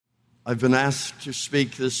I've been asked to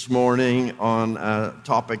speak this morning on a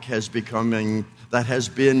topic that has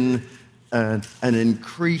been an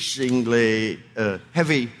increasingly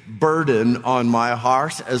heavy burden on my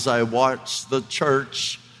heart as I watch the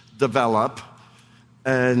church develop.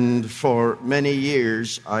 And for many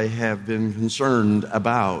years, I have been concerned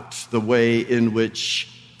about the way in which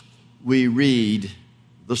we read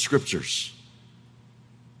the Scriptures,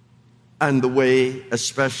 and the way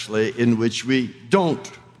especially in which we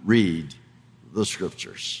don't read the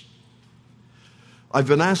Scriptures. I've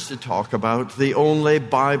been asked to talk about the only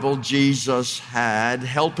Bible Jesus had,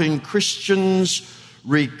 helping Christians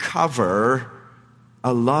recover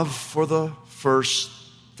a love for the First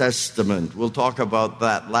Testament. We'll talk about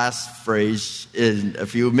that last phrase in a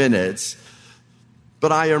few minutes,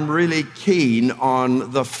 but I am really keen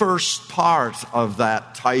on the first part of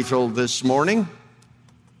that title this morning,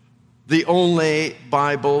 the only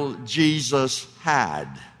Bible Jesus had.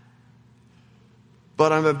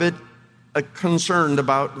 But I'm a bit concerned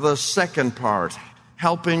about the second part,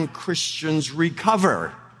 helping Christians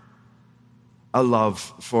recover a love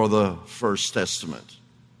for the First Testament.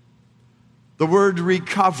 The word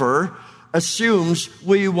recover assumes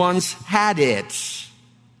we once had it,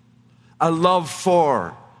 a love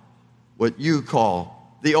for what you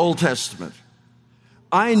call the Old Testament.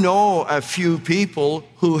 I know a few people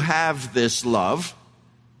who have this love.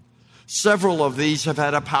 Several of these have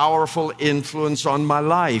had a powerful influence on my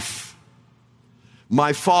life.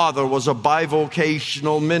 My father was a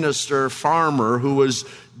bivocational minister, farmer, who was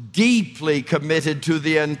deeply committed to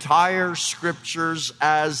the entire Scriptures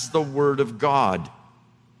as the Word of God.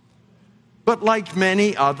 But like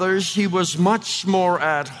many others, he was much more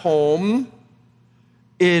at home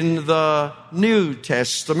in the New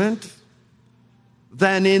Testament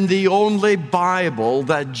than in the only Bible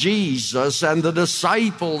that Jesus and the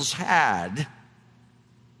disciples had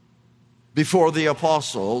before the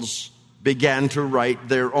apostles began to write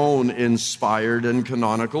their own inspired and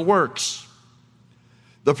canonical works.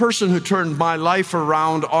 The person who turned my life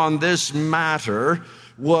around on this matter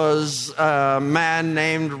was a man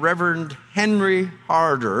named Reverend Henry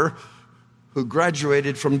Harder, who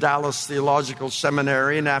graduated from Dallas Theological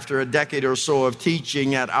Seminary, and after a decade or so of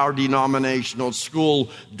teaching at our denominational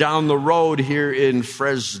school down the road here in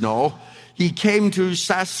Fresno, he came to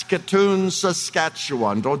Saskatoon,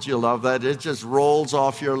 Saskatchewan. Don't you love that? It just rolls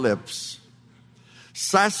off your lips.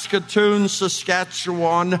 Saskatoon,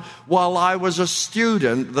 Saskatchewan, while I was a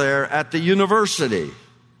student there at the university.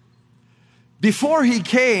 Before he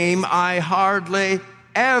came, I hardly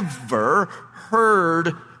ever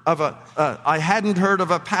heard I hadn't heard of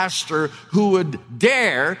a pastor who would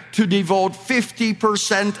dare to devote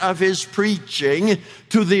 50% of his preaching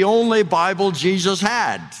to the only Bible Jesus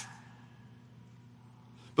had.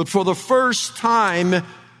 But for the first time,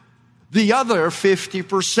 the other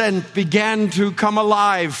 50% began to come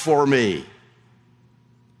alive for me.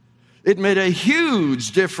 It made a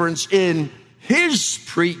huge difference in his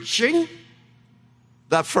preaching,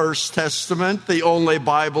 the First Testament, the only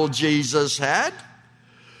Bible Jesus had.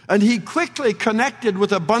 And he quickly connected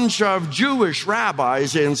with a bunch of Jewish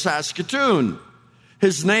rabbis in Saskatoon.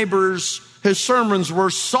 His sermons were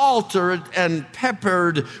salted and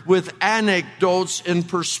peppered with anecdotes and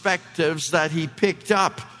perspectives that he picked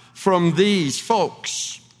up from these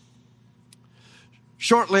folks.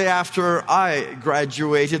 Shortly after I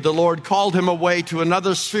graduated, the Lord called him away to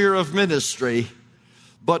another sphere of ministry.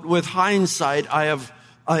 But with hindsight,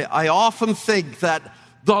 I often think that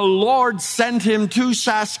the Lord sent him to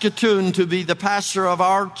Saskatoon to be the pastor of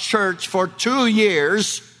our church for 2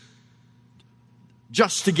 years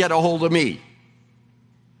just to get a hold of me.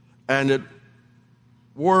 And it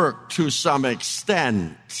worked to some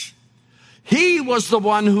extent. He was the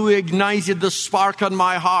one who ignited the spark on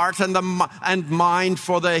my heart and mind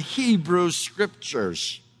for the Hebrew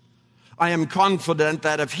Scriptures. I am confident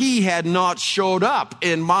that if he had not showed up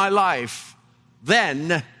in my life,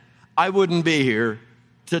 then I wouldn't be here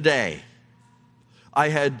today. I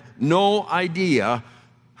had no idea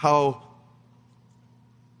how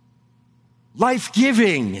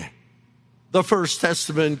life-giving the First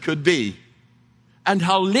Testament could be and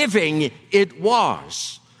how living it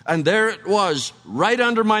was. And there it was, right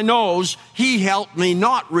under my nose. He helped me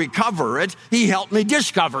not recover it. He helped me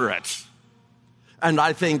discover it. And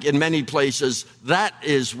I think in many places that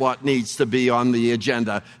is what needs to be on the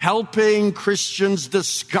agenda, helping Christians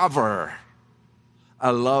discover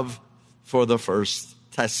a love for the First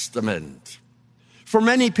Testament. For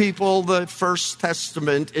many people, the First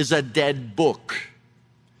Testament is a dead book.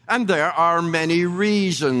 And there are many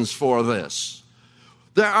reasons for this.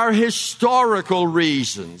 There are historical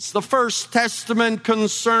reasons. The First Testament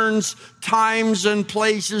concerns times and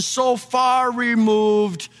places so far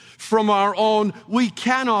removed from our own, we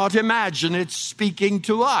cannot imagine it speaking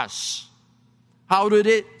to us. How would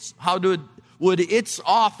its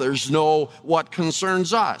authors know what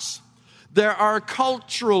concerns us? There are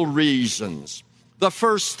cultural reasons. The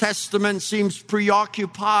First Testament seems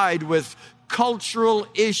preoccupied with cultural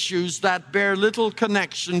issues that bear little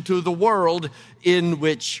connection to the world in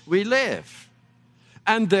which we live.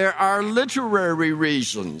 And there are literary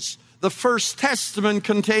reasons. The First Testament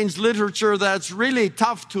contains literature that's really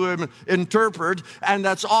tough to interpret and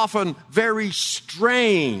that's often very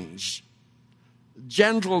strange.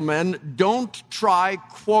 Gentlemen, don't try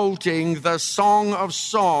quoting the Song of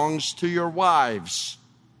Songs to your wives.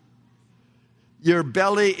 Your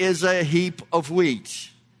belly is a heap of wheat.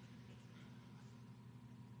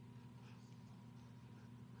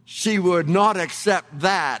 She would not accept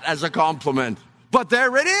that as a compliment. But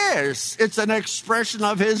there it is. It's an expression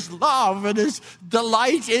of his love and his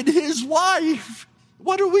delight in his wife.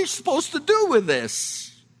 What are we supposed to do with this?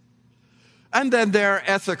 And then there are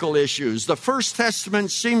ethical issues. The First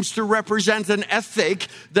Testament seems to represent an ethic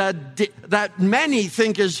that many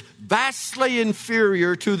think is vastly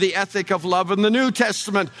inferior to the ethic of love in the New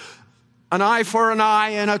Testament. An eye for an eye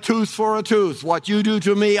and a tooth for a tooth. What you do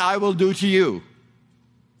to me, I will do to you.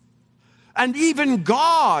 And even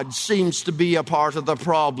God seems to be a part of the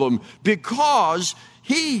problem because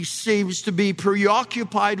he seems to be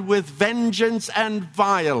preoccupied with vengeance and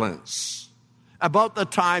violence. About the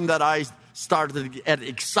time that I started to get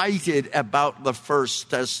excited about the First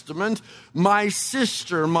Testament, my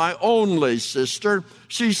sister, my only sister,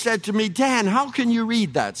 she said to me, Dan, how can you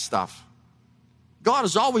read that stuff? God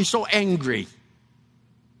is always so angry.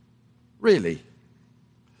 Really?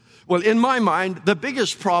 Well, in my mind, the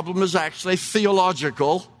biggest problem is actually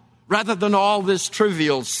theological rather than all this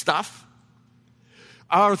trivial stuff.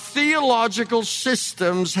 Our theological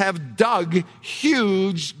systems have dug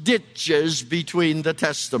huge ditches between the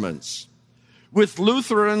testaments. With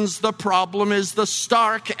Lutherans, the problem is the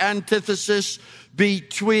stark antithesis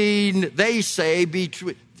between the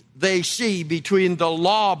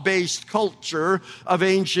law-based culture of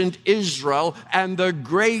ancient Israel and the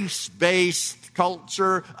grace-based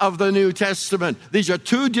culture of the New Testament. These are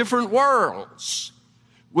two different worlds.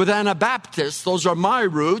 With Anabaptists, those are my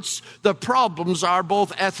roots, the problems are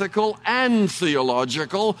both ethical and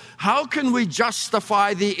theological. How can we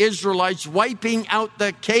justify the Israelites wiping out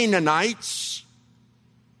the Canaanites?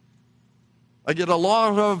 I get a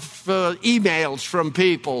lot of emails from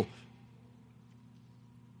people.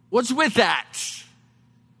 What's with that?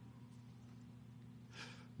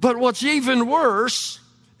 But what's even worse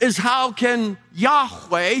is how can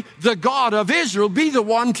Yahweh, the God of Israel, be the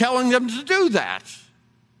one telling them to do that?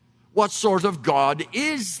 What sort of God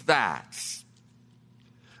is that?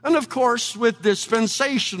 And of course, with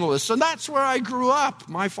dispensationalists, and that's where I grew up.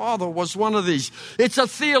 My father was one of these. It's a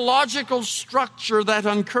theological structure that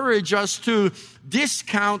encourages us to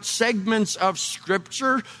discount segments of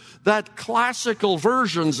Scripture that classical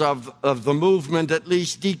versions of the movement at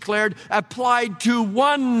least declared applied to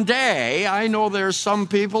one day. I know there are some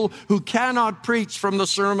people who cannot preach from the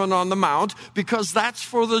Sermon on the Mount because that's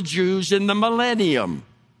for the Jews in the millennium.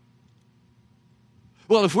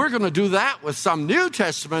 Well, if we're going to do that with some New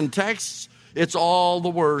Testament texts, it's all the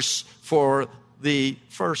worse for the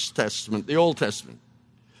First Testament, the Old Testament.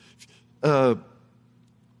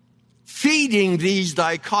 Feeding these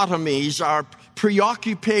dichotomies are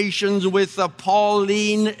preoccupations with the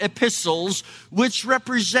Pauline epistles, which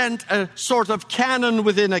represent a sort of canon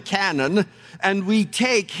within a canon, and we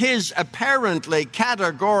take his apparently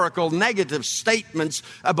categorical negative statements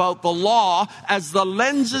about the law as the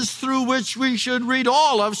lenses through which we should read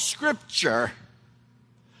all of Scripture.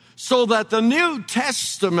 So that the New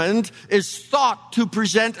Testament is thought to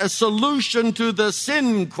present a solution to the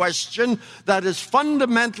sin question that is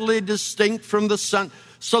fundamentally distinct from the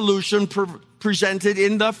solution presented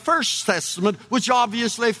in the First Testament, which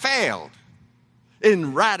obviously failed.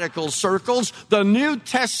 In radical circles, the New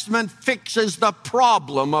Testament fixes the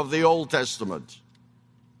problem of the Old Testament.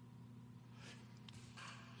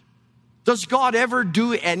 Does God ever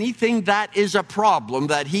do anything that is a problem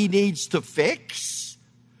that he needs to fix?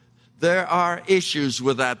 There are issues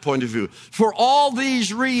with that point of view. For all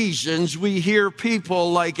these reasons, we hear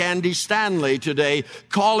people like Andy Stanley today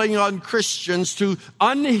calling on Christians to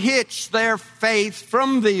unhitch their faith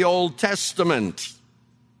from the Old Testament.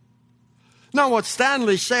 Now, what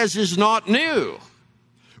Stanley says is not new.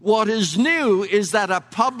 What is new is that a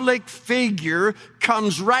public figure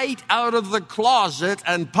comes right out of the closet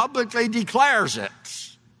and publicly declares it.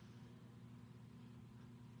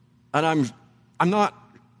 And I'm not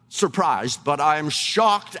surprised, but I am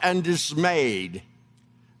shocked and dismayed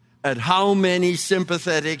at how many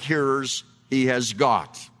sympathetic hearers he has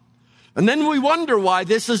got. And then we wonder why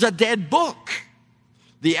this is a dead book.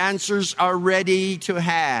 The answers are ready to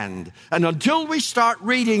hand. And until we start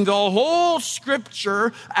reading the whole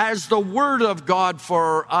Scripture as the Word of God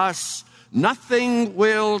for us, nothing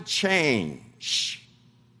will change.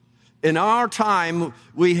 In our time,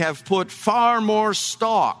 we have put far more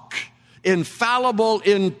stock in fallible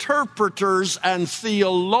interpreters and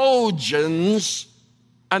theologians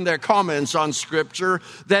and their comments on Scripture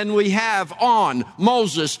than we have on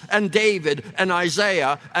Moses and David and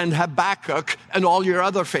Isaiah and Habakkuk and all your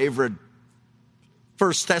other favorite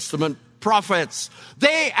First Testament prophets.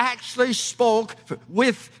 They actually spoke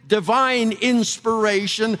with divine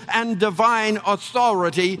inspiration and divine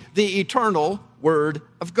authority, the eternal Word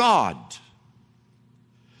of God.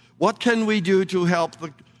 What can we do to help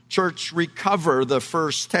the church recover the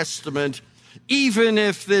First Testament, even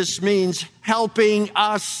if this means helping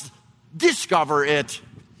us discover it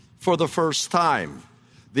for the first time?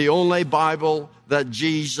 The only Bible that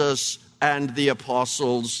Jesus and the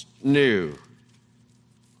apostles knew.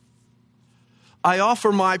 I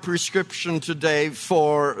offer my prescription today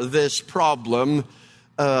for this problem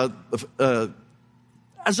as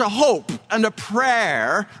a hope and a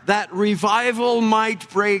prayer that revival might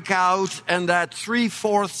break out and that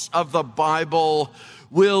 3/4 of the Bible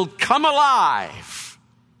will come alive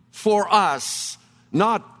for us.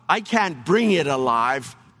 Not, I can't bring it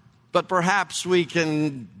alive, but perhaps we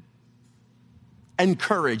can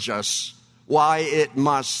encourage us why it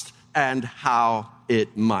must and how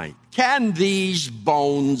it might. Can these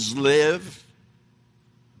bones live?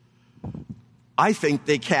 I think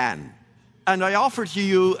they can. And I offer to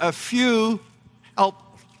you a few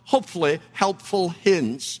hopefully helpful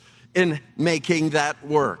hints in making that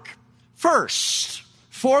work. First,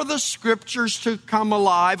 for the Scriptures to come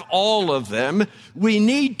alive, all of them, we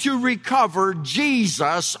need to recover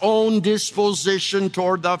Jesus' own disposition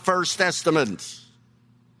toward the First Testament.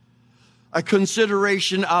 A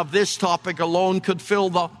consideration of this topic alone could fill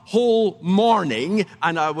the whole morning,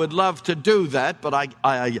 and I would love to do that, but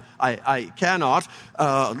I cannot.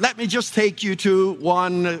 Let me just take you to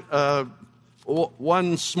one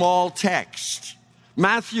small text.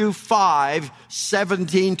 Matthew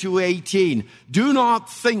 5:17-18. Do not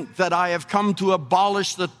think that I have come to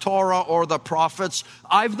abolish the Torah or the prophets.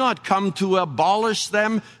 I've not come to abolish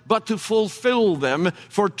them, but to fulfill them.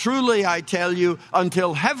 For truly I tell you,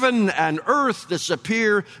 until heaven and earth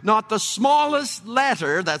disappear, not the smallest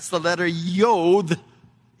letter, that's the letter Yod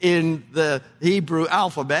in the Hebrew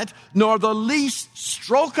alphabet, nor the least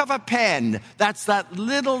stroke of a pen, that's that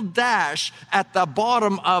little dash at the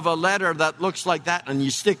bottom of a letter that looks like that, and you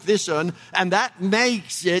stick this on, and that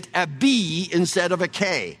makes it a B instead of a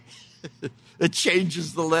K. It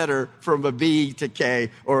changes the letter from a B to K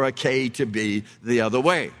or a K to B the other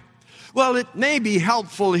way. Well, it may be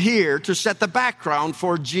helpful here to set the background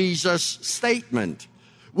for Jesus' statement,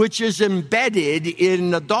 which is embedded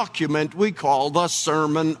in a document we call the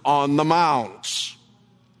Sermon on the Mount.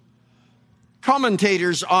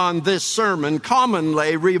 Commentators on this sermon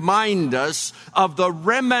commonly remind us of the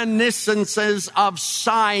reminiscences of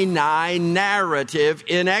Sinai narrative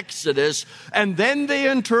in Exodus, and then they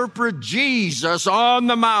interpret Jesus on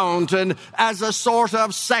the mountain as a sort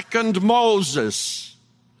of second Moses,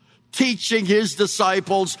 teaching his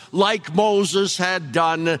disciples like Moses had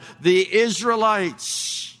done the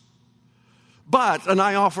Israelites. But, and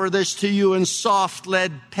I offer this to you in soft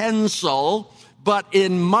lead pencil, but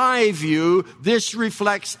in my view, this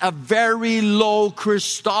reflects a very low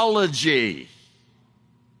Christology.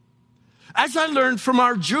 As I learned from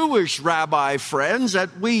our Jewish rabbi friends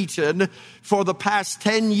at Wheaton for the past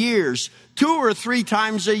 10 years, 2 or 3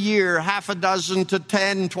 times a year, 6 to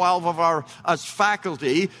 10, 12 of our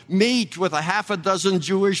faculty meet with 6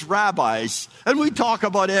 Jewish rabbis, and we talk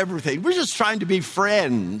about everything. We're just trying to be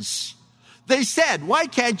friends. They said, why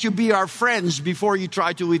can't you be our friends before you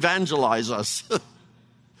try to evangelize us?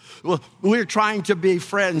 Well, we're trying to be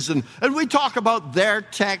friends, and we talk about their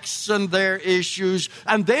texts and their issues,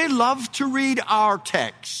 and they love to read our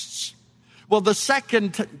texts. Well, the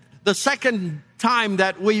second time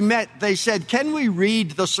that we met, they said, can we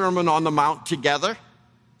read the Sermon on the Mount together?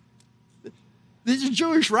 These are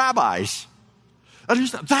Jewish rabbis. And he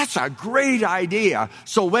said, that's a great idea.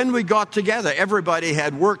 So when we got together, everybody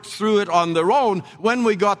had worked through it on their own. When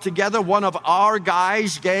we got together, one of our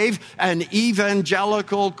guys gave an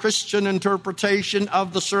evangelical Christian interpretation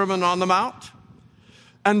of the Sermon on the Mount.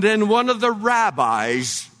 And then one of the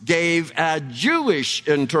rabbis gave a Jewish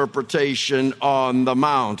interpretation on the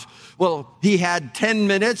Mount. Well, he had 10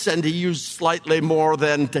 minutes, and he used slightly more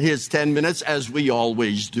than his 10 minutes, as we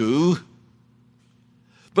always do.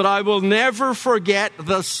 But I will never forget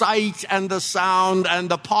the sight and the sound and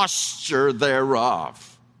the posture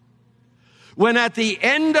thereof. When at the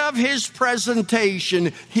end of his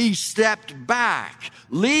presentation, he stepped back,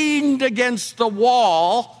 leaned against the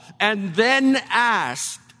wall, and then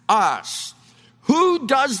asked us, who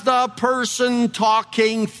does the person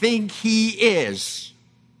talking think he is?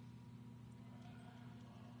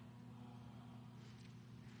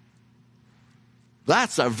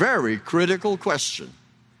 That's a very critical question.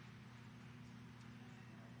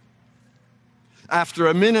 After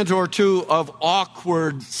a minute or two of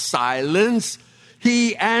awkward silence,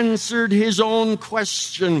 he answered his own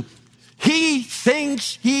question. He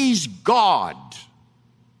thinks he's God.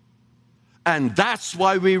 And that's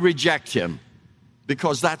why we reject him,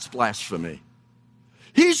 because that's blasphemy.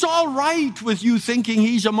 He's all right with you thinking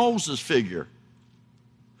he's a Moses figure.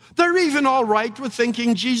 They're even all right with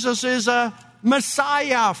thinking Jesus is a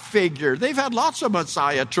Messiah figure. They've had lots of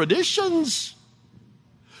Messiah traditions.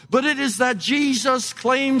 But it is that Jesus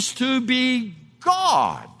claims to be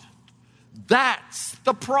God. That's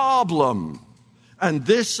the problem. And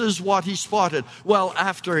this is what he spotted. Well,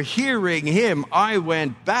 after hearing him, I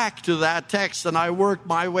went back to that text and I worked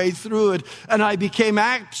my way through it. And I became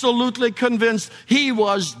absolutely convinced he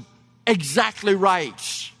was exactly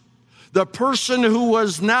right. The person who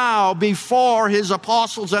was now before his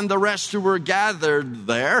apostles and the rest who were gathered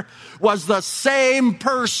there was the same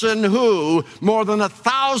person who, more than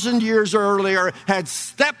 1,000 years earlier, had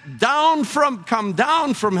come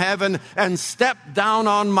down from heaven and stepped down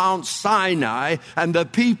on Mount Sinai, and the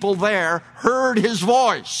people there heard his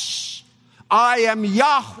voice. I am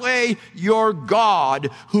Yahweh, your God,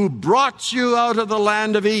 who brought you out of the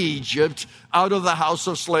land of Egypt, out of the house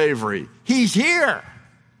of slavery. He's here.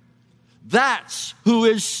 That's who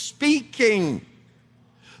is speaking.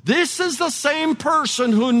 This is the same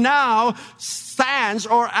person who now stands,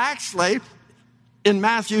 or actually, in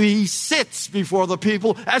Matthew, he sits before the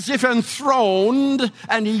people as if enthroned,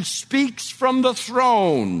 and he speaks from the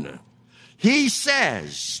throne. He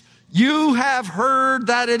says, you have heard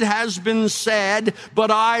that it has been said, but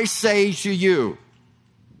I say to you.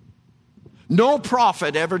 No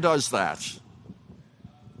prophet ever does that.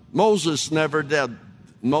 Moses never did.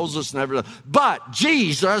 But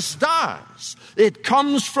Jesus does. It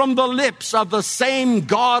comes from the lips of the same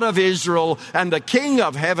God of Israel and the King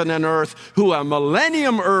of heaven and earth, who a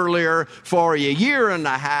millennium earlier, for a year and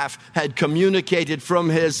a half, had communicated from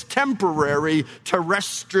his temporary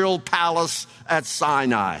terrestrial palace at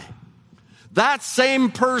Sinai. That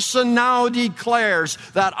same person now declares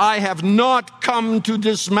that I have not come to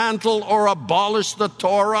dismantle or abolish the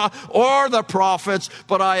Torah or the prophets,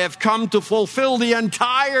 but I have come to fulfill the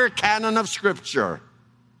entire canon of Scripture.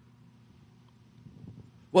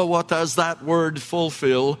 Well, what does that word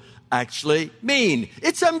fulfill actually mean?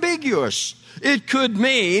 It's ambiguous. It could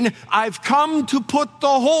mean I've come to put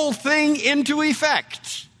the whole thing into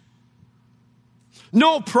effect.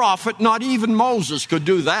 No prophet, not even Moses, could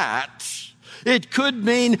do that. It could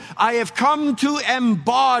mean I have come to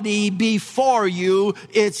embody before you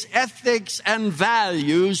its ethics and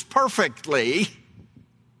values perfectly.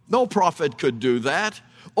 No prophet could do that.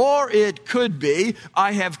 Or it could be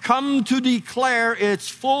I have come to declare its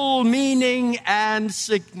full meaning and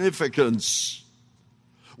significance.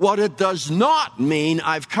 What it does not mean,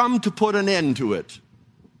 I've come to put an end to it.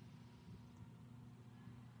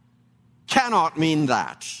 Cannot mean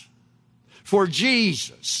that. For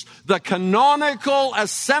Jesus, the canonical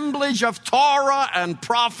assemblage of Torah and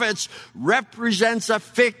prophets represents a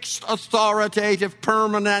fixed, authoritative,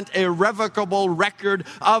 permanent, irrevocable record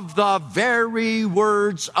of the very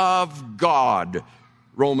words of God.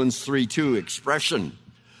 Romans 3:2 expression.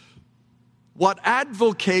 What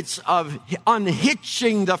advocates of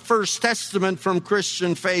unhitching the First Testament from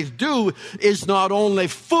Christian faith do is not only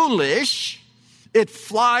foolish, it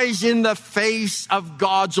flies in the face of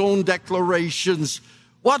God's own declarations.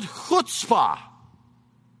 What chutzpah,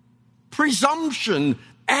 presumption,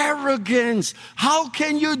 arrogance. How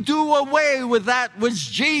can you do away with that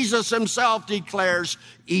which Jesus himself declares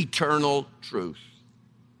eternal truth?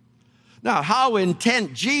 Now, how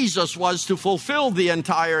intent Jesus was to fulfill the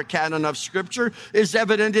entire canon of Scripture is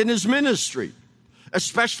evident in his ministry.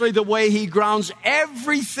 especially the way he grounds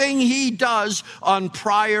everything he does on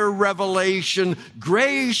prior revelation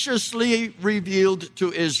graciously revealed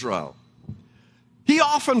to Israel. He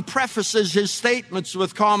often prefaces his statements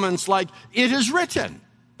with comments like, "It is written."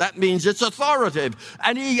 That means it's authoritative.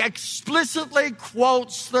 And he explicitly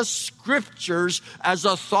quotes the scriptures as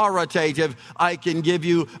authoritative. I can give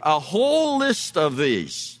you a whole list of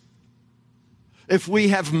these. If we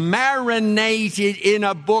have marinated in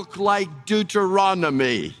a book like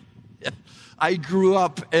Deuteronomy. I grew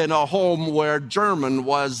up in a home where German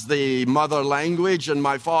was the mother language, and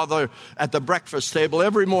my father at the breakfast table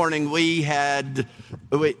every morning we had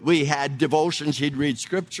devotions. He'd read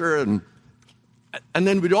scripture, and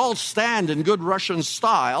then we'd all stand in good Russian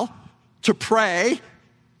style to pray.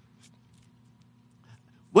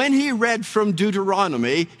 When he read from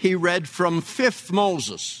Deuteronomy, he read from 5th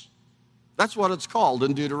Moses. That's what it's called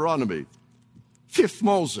in Deuteronomy. 5th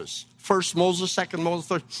Moses. 1st Moses, 2nd Moses,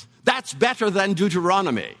 3rd. That's better than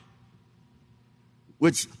Deuteronomy,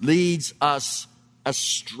 which leads us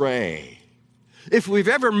astray. If we've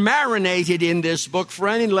ever marinated in this book for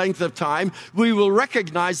any length of time, we will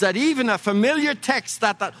recognize that even a familiar text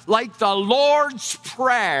like the Lord's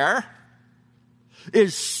Prayer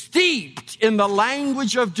is steeped in the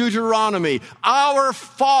language of Deuteronomy. Our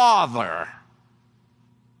Father.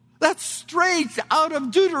 That's straight out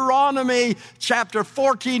of Deuteronomy chapter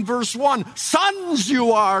 14, verse 1. Sons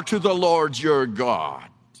you are to the Lord your God.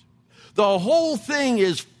 The whole thing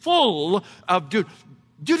is full of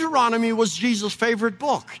Deuteronomy was Jesus' favorite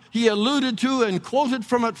book. He alluded to and quoted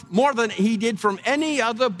from it more than he did from any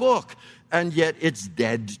other book, and yet it's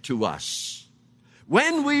dead to us.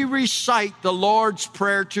 When we recite the Lord's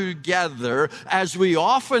Prayer together, as we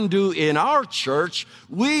often do in our church,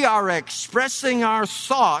 we are expressing our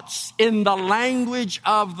thoughts in the language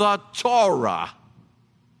of the Torah,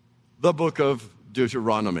 the book of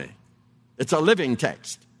Deuteronomy. It's a living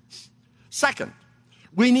text. Second,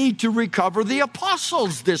 we need to recover the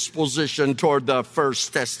apostles' disposition toward the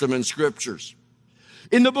First Testament scriptures.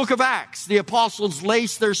 In the book of Acts, the apostles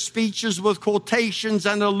lace their speeches with quotations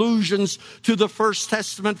and allusions to the First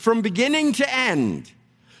Testament from beginning to end.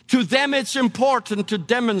 To them, it's important to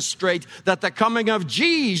demonstrate that the coming of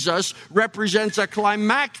Jesus represents a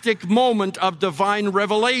climactic moment of divine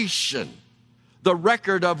revelation, the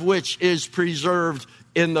record of which is preserved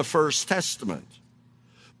in the First Testament.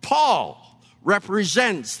 Paul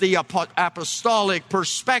represents the apostolic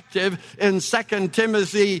perspective in 2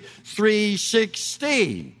 Timothy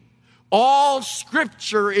 3:16. All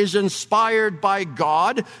scripture is inspired by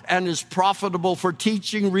God and is profitable for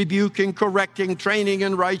teaching, rebuking, correcting, training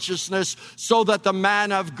in righteousness, so that the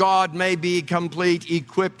man of God may be complete,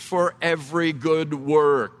 equipped for every good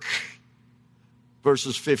work.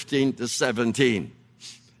 Verses 15 to 17.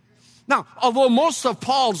 Now, although most of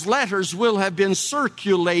Paul's letters will have been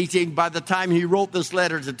circulating by the time he wrote this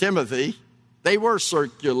letter to Timothy, they were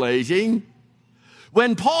circulating.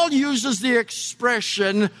 When Paul uses the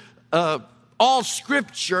expression, all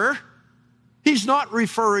scripture, he's not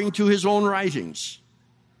referring to his own writings.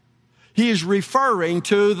 He is referring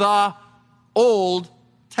to the Old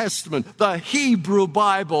Testament, the Hebrew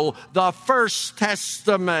Bible, the First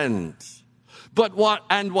Testament. But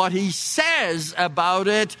what he says about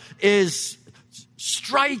it is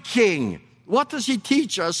striking. What does he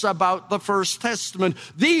teach us about the First Testament?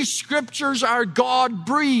 These scriptures are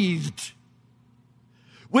God-breathed,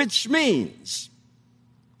 which means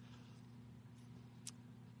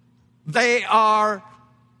they are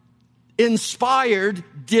inspired,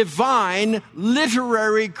 divine,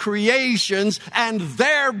 literary creations, and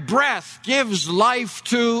their breath gives life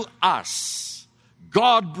to us.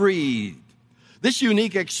 God-breathed. This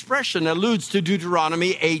unique expression alludes to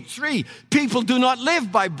Deuteronomy 8:3. People do not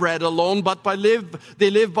live by bread alone, but they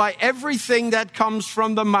live by everything that comes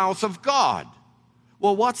from the mouth of God.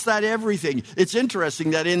 Well, what's that everything? It's interesting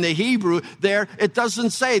that in the Hebrew there, it doesn't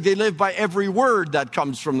say they live by every word that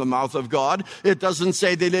comes from the mouth of God. It doesn't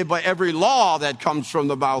say they live by every law that comes from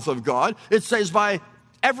the mouth of God. It says by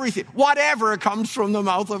everything, whatever comes from the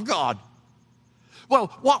mouth of God. Well,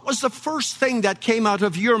 what was the first thing that came out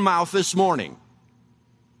of your mouth this morning?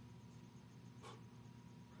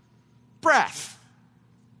 Breath.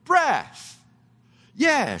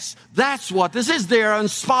 Yes, that's what this is. They are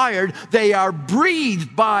inspired. They are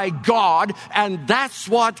breathed by God, and that's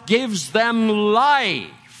what gives them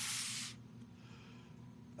life.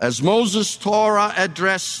 As Moses' Torah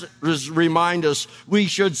addresses remind us, we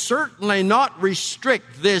should certainly not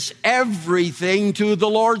restrict this everything to the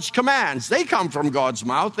Lord's commands. They come from God's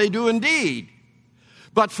mouth. They do indeed.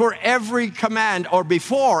 But for every command, or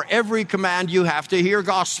before every command, you have to hear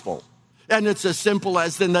gospel. And it's as simple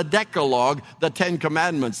as in the Decalogue, the 10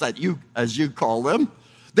 Commandments as you call them.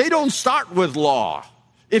 They don't start with law.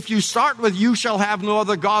 If you start with, you shall have no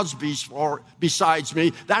other gods besides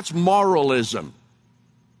me, that's moralism.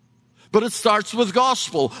 But it starts with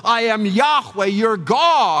gospel. I am Yahweh, your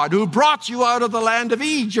God, who brought you out of the land of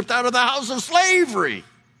Egypt, out of the house of slavery.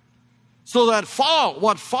 So that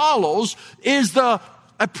what follows is the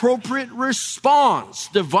appropriate response,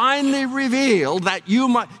 divinely revealed, that you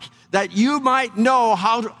might know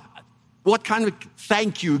what kind of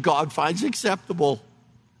thank you God finds acceptable.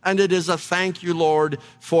 And it is a thank you, Lord,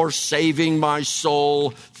 for saving my soul.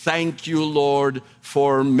 Thank you, Lord,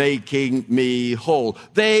 for making me whole.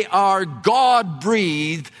 They are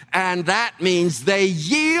God-breathed, and that means they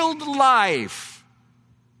yield life.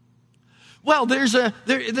 Well, there's a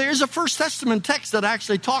First Testament text that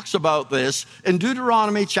actually talks about this in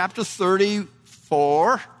Deuteronomy chapter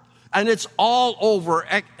 34. And it's all over,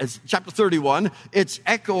 chapter 31, it's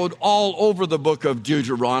echoed all over the book of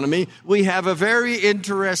Deuteronomy. We have a very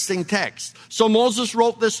interesting text. So Moses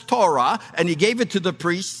wrote this Torah, and he gave it to the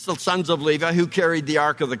priests, the sons of Levi, who carried the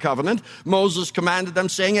Ark of the Covenant. Moses commanded them,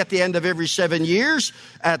 saying, at the end of every 7 years,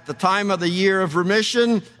 at the time of the year of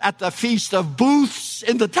remission, at the Feast of Booths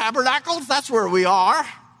in the tabernacles, that's where we are.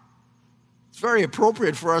 It's very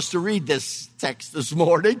appropriate for us to read this text this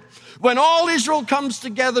morning. When all Israel comes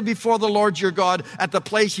together before the Lord your God at the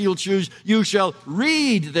place he'll choose, you shall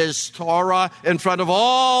read this Torah in front of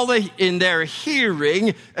all in their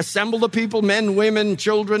hearing. Assemble the people, men, women,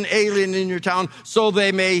 children, alien in your town, so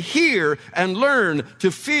they may hear and learn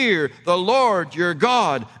to fear the Lord your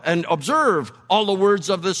God and observe all the words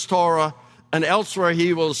of this Torah. And elsewhere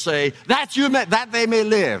he will say, that they may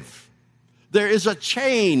live. There is a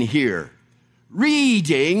chain here.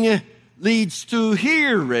 Reading leads to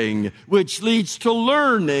hearing, which leads to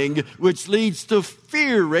learning, which leads to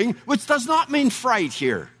fearing, which does not mean fright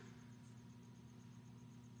here.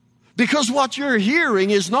 Because what you're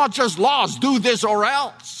hearing is not just laws, do this or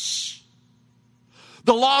else.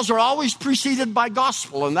 The laws are always preceded by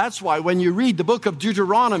gospel, and that's why when you read the book of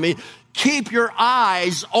Deuteronomy, keep your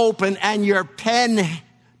eyes open and your pen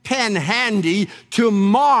handy to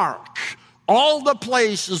mark all the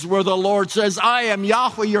places where the Lord says, I am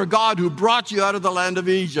Yahweh your God who brought you out of the land of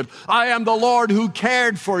Egypt. I am the Lord who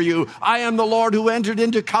cared for you. I am the Lord who entered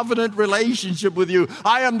into covenant relationship with you.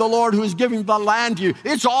 I am the Lord who is giving the land to you.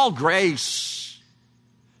 It's all grace.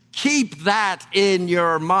 Keep that in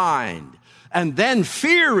your mind. And then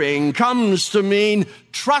fearing comes to mean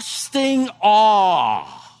trusting awe.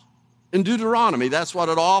 In Deuteronomy, that's what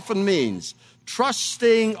it often means.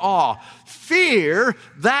 Trusting awe. Fear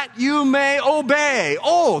that you may obey.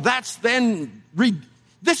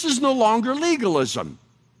 This is no longer legalism.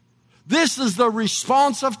 This is the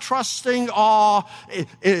response of trusting awe,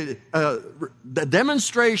 the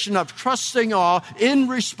demonstration of trusting awe in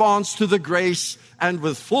response to the grace and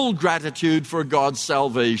with full gratitude for God's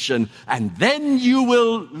salvation. And then you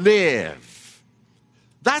will live.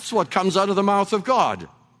 That's what comes out of the mouth of God.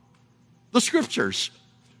 The scriptures,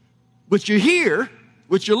 which you hear,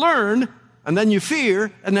 which you learn, and then you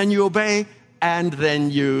fear, and then you obey, and then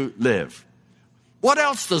you live. What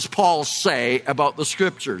else does Paul say about the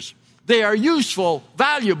scriptures? They are useful,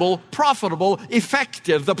 valuable, profitable,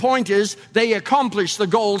 effective. The point is, they accomplish the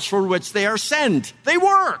goals for which they are sent. They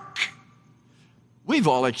work. We've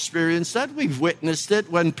all experienced that. We've witnessed it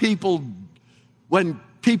when people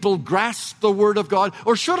grasp the Word of God,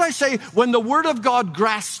 or should I say, when the Word of God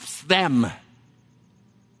grasps them,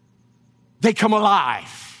 they come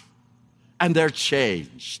alive and they're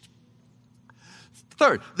changed.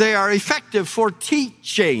 Third, they are effective for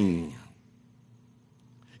teaching.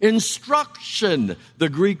 Instruction, the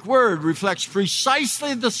Greek word, reflects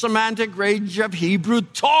precisely the semantic range of Hebrew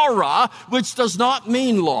Torah, which does not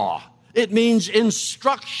mean law. It means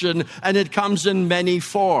instruction, and it comes in many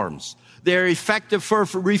forms. They're effective for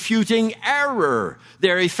refuting error.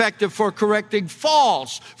 They're effective for correcting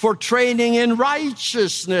false, for training in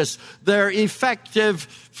righteousness. They're effective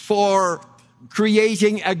for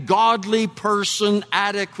creating a godly person,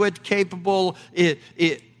 adequate, capable,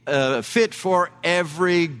 fit for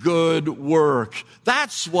every good work.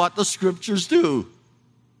 That's what the scriptures do.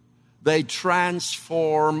 They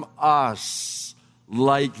transform us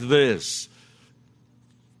like this.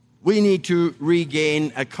 We need to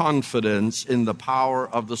regain a confidence in the power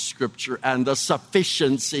of the Scripture and the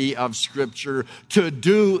sufficiency of Scripture to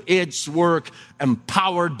do its work,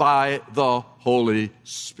 empowered by the Holy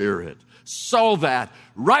Spirit. So that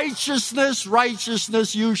righteousness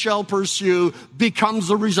you shall pursue becomes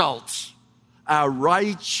the result. A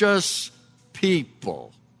righteous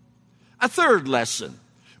people. A third lesson.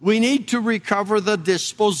 We need to recover the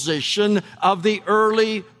disposition of the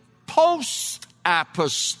early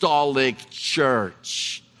post-apostolic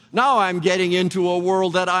church. Now I'm getting into a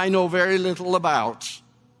world that I know very little about.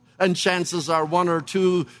 And chances are one or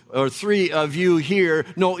two or three of you here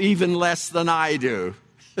know even less than I do.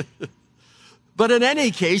 But in any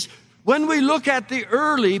case, when we look at the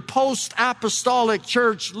early post-apostolic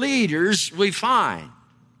church leaders, we find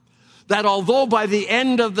that although by the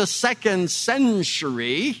end of the 2nd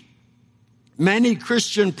century, many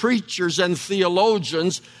Christian preachers and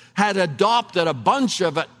theologians had adopted a bunch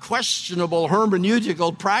of questionable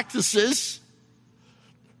hermeneutical practices,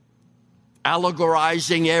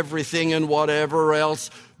 allegorizing everything and whatever else,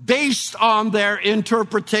 based on their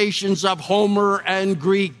interpretations of Homer and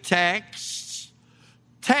Greek texts.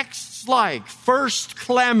 Texts like 1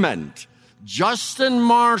 Clement, Justin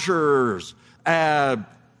Martyr's,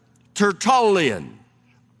 Tertullian,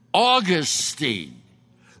 Augustine.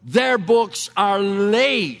 Their books are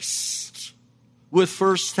laced with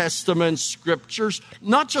First Testament scriptures,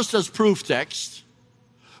 not just as proof text,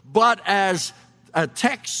 but as a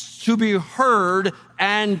text to be heard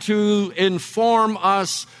and to inform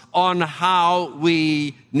us on how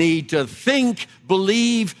we need to think,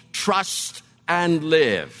 believe, trust, and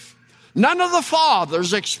live. None of the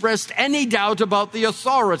fathers expressed any doubt about the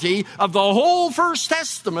authority of the whole First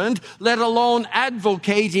Testament, let alone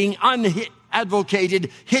unhitching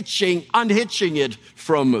it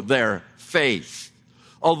from their faith.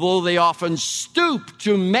 Although they often stoop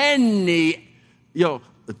to many,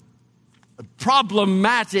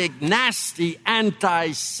 problematic, nasty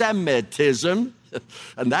anti-Semitism,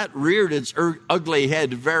 and that reared its ugly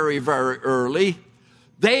head very, very early.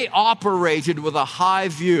 They operated with a high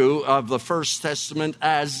view of the First Testament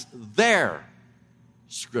as their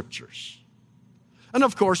scriptures. And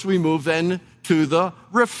of course, we move then to the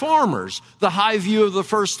Reformers. The high view of the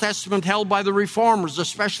First Testament held by the Reformers,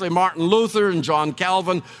 especially Martin Luther and John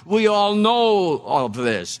Calvin. We all know of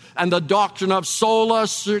this. And the doctrine of sola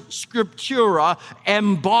scriptura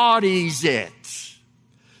embodies it.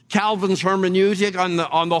 Calvin's hermeneutic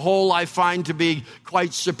on the whole I find to be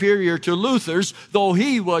quite superior to Luther's, though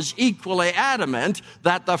he was equally adamant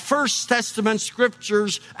that the First Testament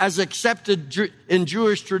scriptures as accepted in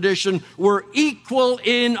Jewish tradition were equal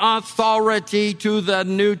in authority to the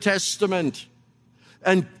New Testament.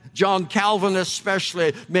 And John Calvin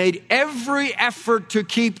especially made every effort to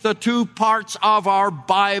keep the two parts of our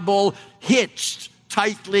Bible hitched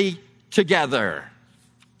tightly together.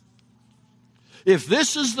 If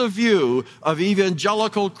this is the view of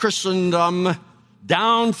evangelical Christendom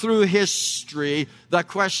down through history, the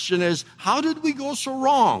question is, how did we go so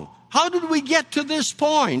wrong? How did we get to this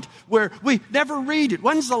point where we never read it?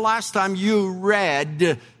 When's the last time you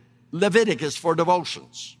read Leviticus for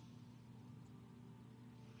devotions?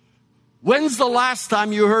 When's the last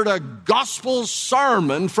time you heard a gospel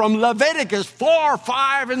sermon from Leviticus 4,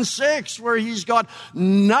 5, and 6, where he's got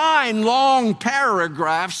 9 long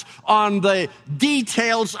paragraphs on the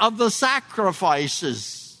details of the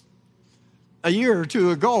sacrifices? A year or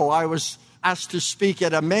two ago, I was asked to speak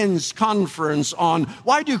at a men's conference on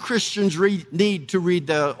why do Christians need to read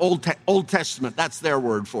the Old Testament? That's their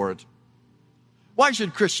word for it. Why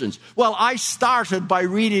should Christians? Well, I started by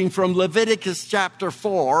reading from Leviticus chapter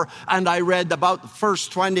 4, and I read about the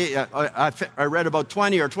first 20, I read about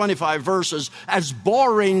 20 or 25 verses as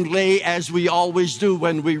boringly as we always do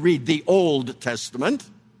when we read the Old Testament.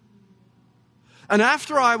 And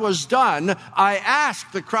after I was done, I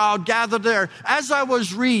asked the crowd gathered there, as I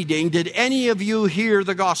was reading, did any of you hear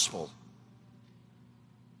the gospel?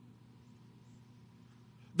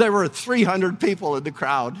 There were 300 people in the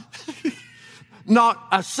crowd. Not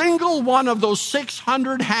a single one of those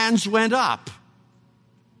 600 hands went up.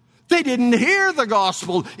 They didn't hear the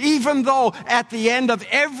gospel, even though at the end of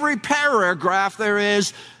every paragraph there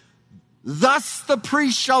is, thus the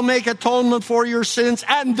priest shall make atonement for your sins,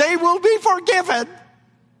 and they will be forgiven.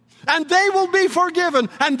 And they will be forgiven.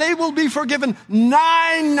 And they will be forgiven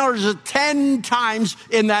 9 or 10 times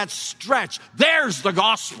in that stretch. There's the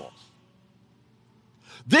gospel.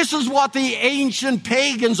 This is what the ancient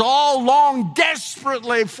pagans all longed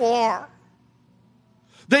desperately for.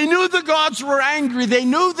 They knew the gods were angry. They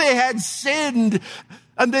knew they had sinned.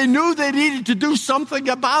 And they knew they needed to do something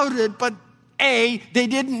about it. But they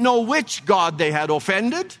didn't know which god they had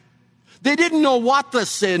offended. They didn't know what the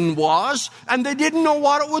sin was. And they didn't know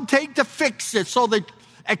what it would take to fix it. So they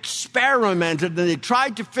experimented and they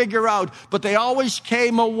tried to figure out. But they always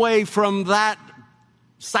came away from that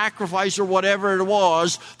sacrifice or whatever it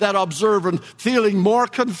was, that observant, feeling more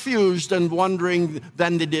confused and wondering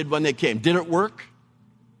than they did when they came. Did it work?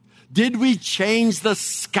 Did we change the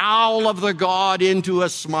scowl of the God into a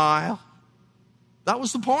smile? That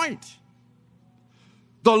was the point.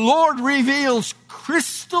 The Lord reveals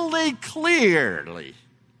crystally clearly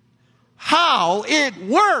how it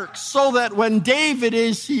works so that when David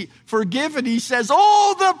is forgiven, he says,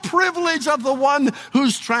 oh, the privilege of the one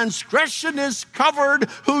whose transgression is covered,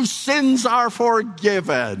 whose sins are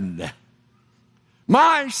forgiven.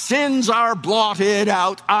 My sins are blotted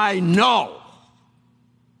out, I know.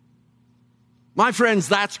 My friends,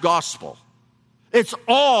 that's gospel. It's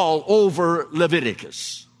all over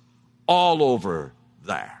Leviticus, all over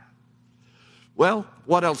there. Well,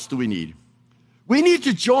 what else do we need? We need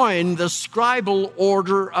to join the scribal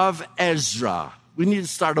order of Ezra. We need to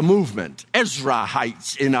start a movement,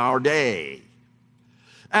 Ezrahites in our day.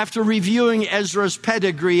 After reviewing Ezra's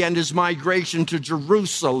pedigree and his migration to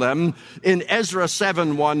Jerusalem in Ezra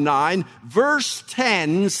 7:19, verse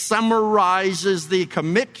 10 summarizes the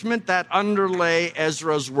commitment that underlay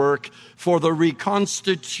Ezra's work for the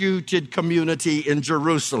reconstituted community in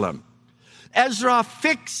Jerusalem. Ezra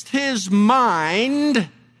fixed his mind,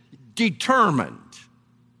 determined.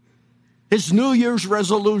 His New Year's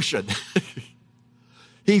resolution.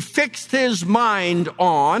 He fixed his mind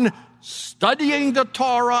on studying the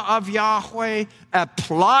Torah of Yahweh,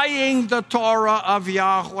 applying the Torah of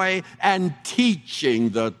Yahweh, and teaching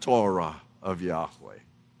the Torah of Yahweh.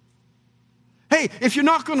 Hey, if you're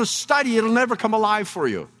not going to study, it'll never come alive for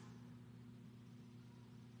you.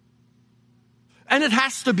 And it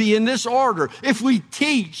has to be in this order. If we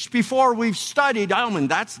teach before we've studied,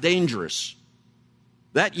 that's dangerous.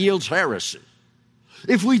 That yields heresy.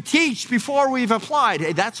 If we teach before we've applied,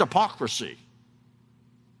 hey, that's hypocrisy.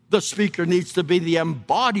 The speaker needs to be the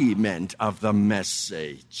embodiment of the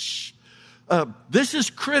message. This is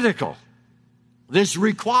critical. This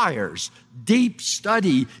requires deep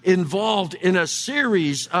study involved in a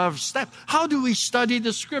series of steps. How do we study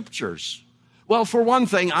the scriptures? Well, for one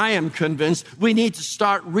thing, I am convinced we need to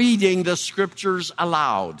start reading the scriptures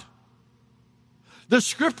aloud. The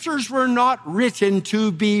scriptures were not written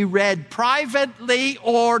to be read privately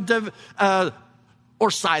or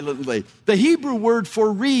silently. The Hebrew word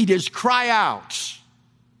for read is cry out.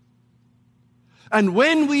 And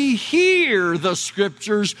when we hear the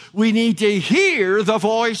scriptures, we need to hear the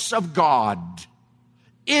voice of God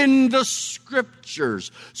in the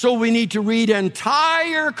scriptures. So we need to read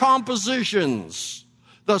entire compositions.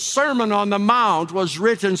 The Sermon on the Mount was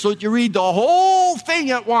written so that you read the whole thing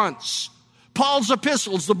at once. Paul's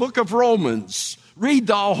epistles, the book of Romans, read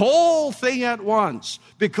the whole thing at once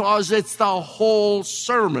because it's the whole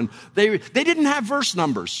sermon. They didn't have verse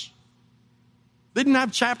numbers. They didn't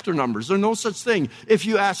have chapter numbers. There's no such thing. If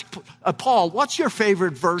you ask Paul, what's your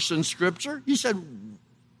favorite verse in Scripture? He said,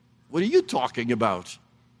 what are you talking about?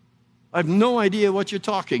 I have no idea what you're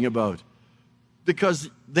talking about because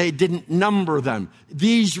they didn't number them.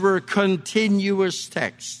 These were continuous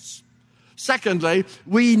texts. Secondly,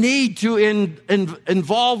 we need to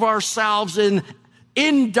involve ourselves in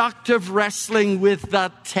inductive wrestling with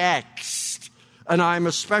the text. And I'm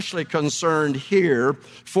especially concerned here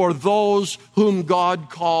for those whom God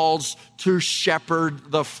calls to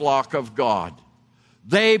shepherd the flock of God.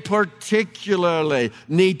 They particularly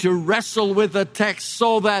need to wrestle with the text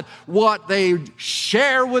so that what they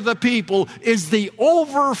share with the people is the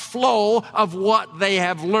overflow of what they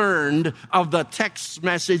have learned of the text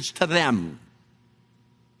message to them.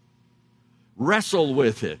 Wrestle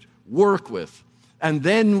with it, work with. And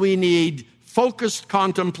then we need focused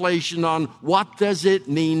contemplation on what does it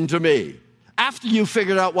mean to me? After you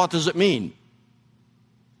figured out what does it mean.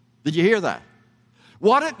 Did you hear that?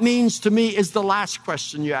 What it means to me is the last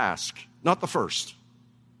question you ask, not the first.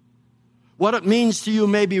 What it means to you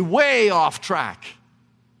may be way off track.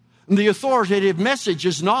 And the authoritative message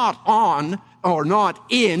is not on or not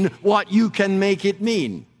in what you can make it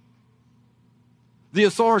mean. The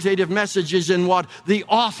authoritative message is in what the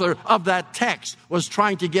author of that text was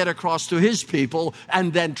trying to get across to his people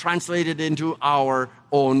and then translate it into our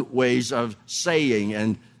own ways of saying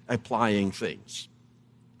and applying things.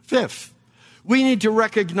 Fifth, we need to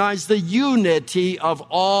recognize the unity of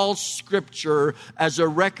all Scripture as a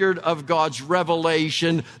record of God's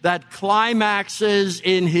revelation that climaxes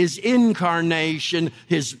in His incarnation,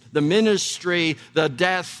 the ministry, the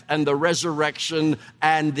death, and the resurrection,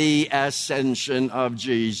 and the ascension of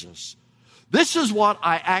Jesus. This is what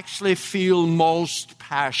I actually feel most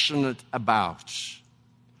passionate about.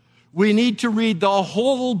 We need to read the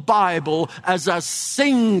whole Bible as a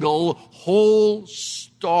single whole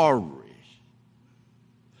story.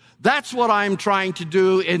 That's what I'm trying to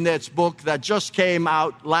do in this book that just came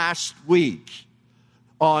out last week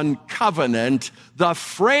on covenant, the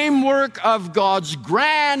framework of God's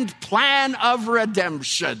grand plan of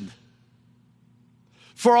redemption.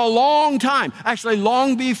 For a long time, actually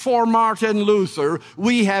long before Martin Luther,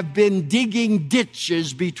 we have been digging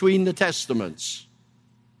ditches between the testaments.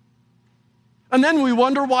 And then we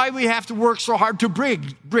wonder why we have to work so hard to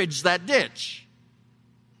bridge that ditch.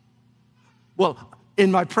 Well,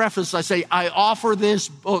 in my preface, I say, I offer this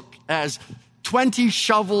book as 20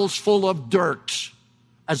 shovels full of dirt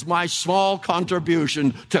as my small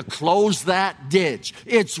contribution to close that ditch.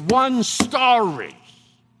 It's one story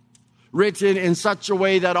written in such a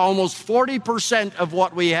way that almost 40% of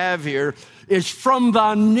what we have here is from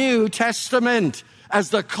the New Testament as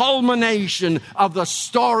the culmination of the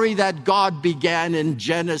story that God began in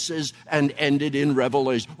Genesis and ended in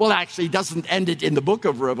Revelation. Well, actually, it doesn't end it in the book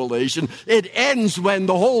of Revelation. It ends when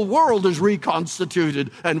the whole world is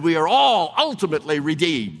reconstituted and we are all ultimately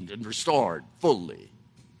redeemed and restored fully.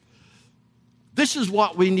 This is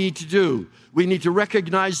what we need to do. We need to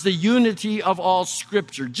recognize the unity of all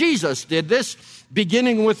Scripture. Jesus did this,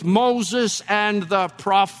 beginning with Moses and the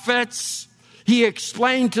prophets. He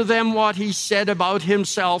explained to them what he said about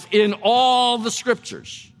himself in all the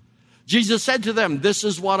Scriptures. Jesus said to them, this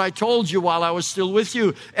is what I told you while I was still with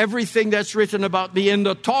you. Everything that's written about me in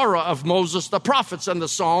the Torah of Moses, the prophets, and the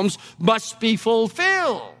Psalms must be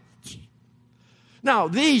fulfilled. Now,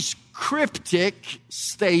 these cryptic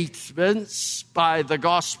statements by the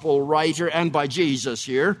gospel writer and by Jesus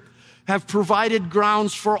here have provided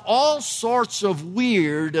grounds for all sorts of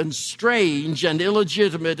weird and strange and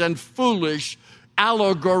illegitimate and foolish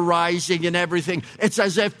allegorizing and everything. It's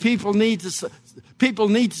as if people need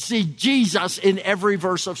to see Jesus in every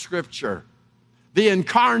verse of Scripture, the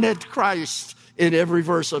incarnate Christ in every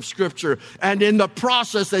verse of Scripture, and in the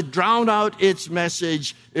process they drown out its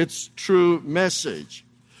message, its true message.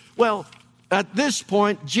 Well, at this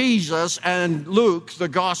point, Jesus and Luke, the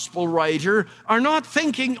gospel writer, are not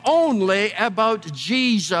thinking only about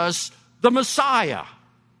Jesus, the Messiah.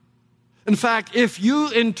 In fact, if you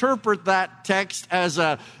interpret that text as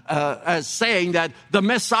saying that the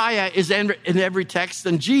Messiah is in every text,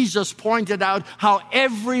 then Jesus pointed out how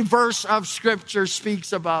every verse of Scripture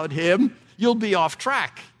speaks about him, you'll be off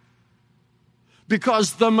track.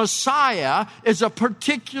 Because the Messiah is a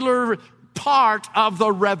particular part of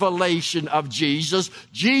the revelation of Jesus.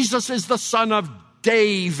 Jesus is the son of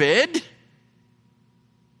David,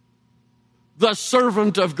 the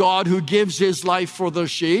servant of God who gives his life for the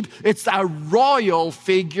sheep. It's a royal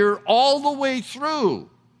figure all the way through.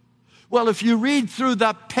 Well, if you read through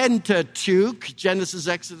the Pentateuch, Genesis,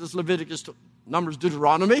 Exodus, Leviticus, Numbers,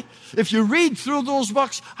 Deuteronomy, if you read through those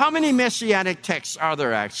books, how many messianic texts are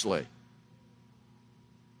there actually?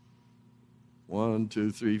 1,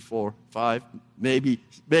 2, 3, 4, 5, maybe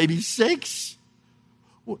 6.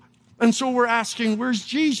 And so we're asking, where's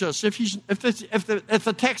Jesus if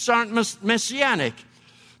the texts aren't messianic?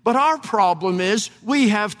 But our problem is we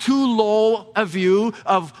have too low a view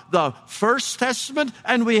of the First Testament,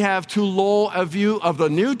 and we have too low a view of the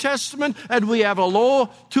New Testament, and we have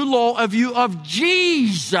too low a view of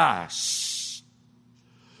Jesus.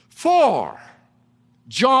 For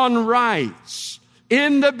John writes,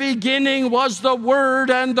 in the beginning was the Word,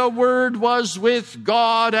 and the Word was with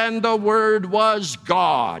God, and the Word was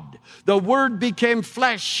God. The Word became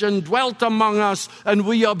flesh and dwelt among us, and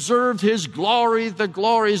we observed his glory, the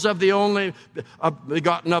glories of the only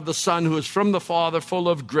begotten of the Son, who is from the Father, full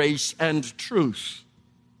of grace and truth.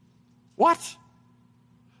 What?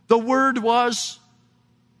 The Word was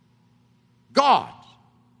God.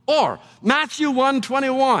 Or Matthew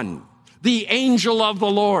 1:21. The angel of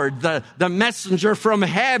the Lord, the messenger from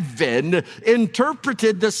heaven,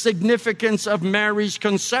 interpreted the significance of Mary's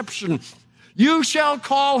conception. You shall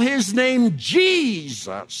call his name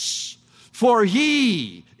Jesus, for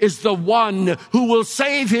he is the one who will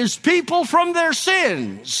save his people from their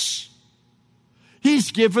sins.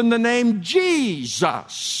 He's given the name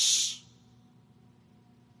Jesus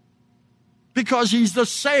because he's the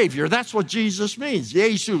Savior. That's what Jesus means,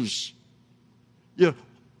 Jesus.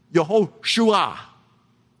 Yehoshua.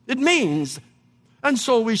 It means, and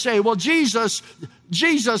so we say, well, Jesus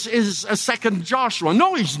is a second Joshua.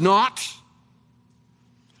 No, he's not.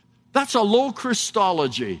 That's a low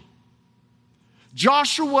Christology.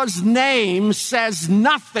 Joshua's name says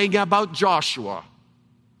nothing about Joshua.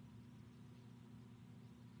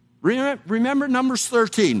 Remember Numbers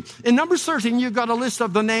 13. In Numbers 13, you've got a list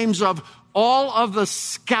of the names of all of the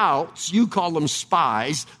scouts, you call them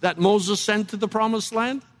spies, that Moses sent to the promised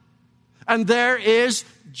land. And there is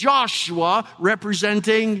Joshua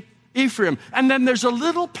representing Ephraim. And then there's a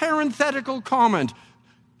little parenthetical comment.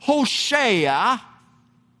 Hoshea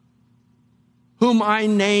whom I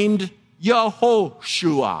named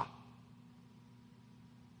Yehoshua.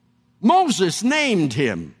 Moses named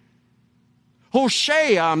him.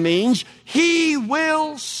 Hosea means he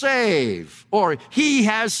will save, or he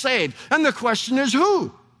has saved. And the question is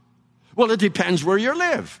who? Well, it depends where you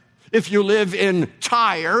live. If you live in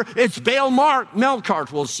Tyre, it's Baal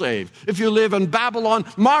Melkart will save. If you live in Babylon,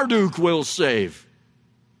 Marduk will save.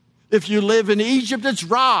 If you live in Egypt, it's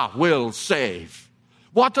Ra will save.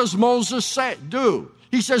 What does Moses do?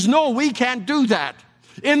 He says, no, we can't do that.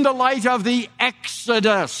 In the light of the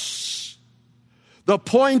Exodus, the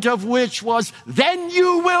point of which was, then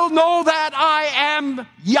you will know that I am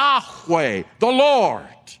Yahweh, the Lord.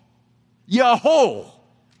 Yehovah.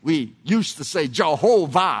 We used to say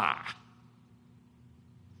Jehovah.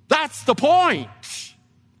 That's the point.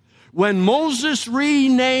 When Moses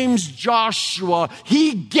renames Joshua,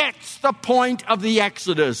 he gets the point of the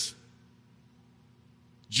Exodus.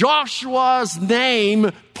 Joshua's name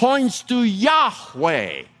points to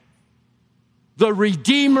Yahweh, the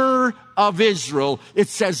Redeemer of Israel. It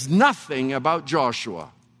says nothing about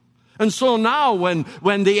Joshua. And so now when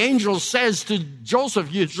the angel says to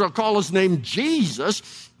Joseph, you shall call his name Jesus,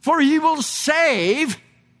 for he will save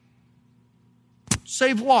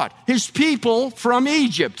what? His people from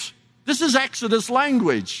Egypt. This is Exodus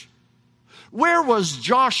language. Where was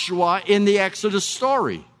Joshua in the Exodus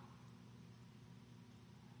story?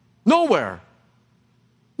 Nowhere.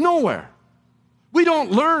 Nowhere. We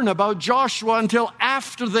don't learn about Joshua until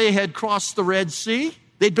after they had crossed the Red Sea.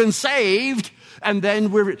 They'd been saved, and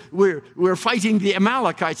then we're fighting the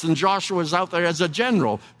Amalekites, and Joshua's out there as a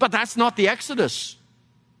general. But that's not the Exodus.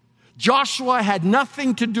 Joshua had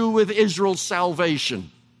nothing to do with Israel's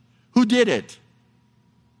salvation. Who did it?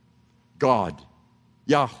 God,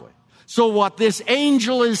 Yahweh. So what this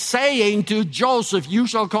angel is saying to Joseph, you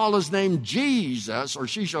shall call his name Jesus, or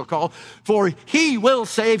she shall call, for he will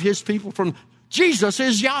save his people from... Jesus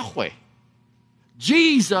is Yahweh.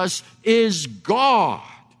 Jesus is God.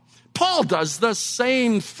 Paul does the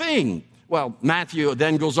same thing. Well, Matthew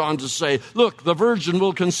then goes on to say, look, the virgin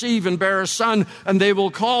will conceive and bear a son, and they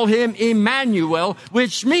will call him Emmanuel,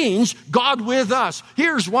 which means God with us.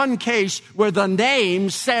 Here's one case where the name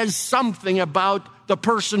says something about the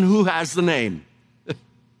person who has the name.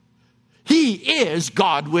 He is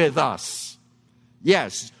God with us.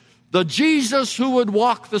 Yes, the Jesus who would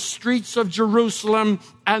walk the streets of Jerusalem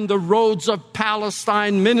and the roads of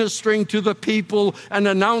Palestine, ministering to the people and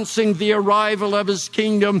announcing the arrival of his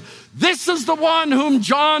kingdom. This is the one whom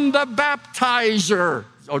John the Baptizer,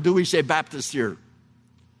 or do we say Baptist here?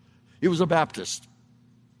 He was a Baptist.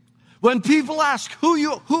 When people ask, who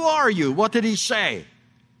are you? What did he say?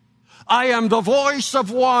 I am the voice of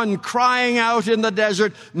one crying out in the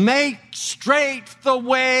desert, make straight the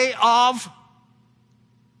way of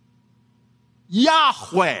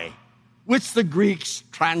Yahweh, which the Greeks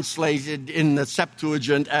translated in the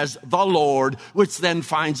Septuagint as the Lord, which then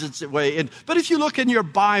finds its way in. But if you look in your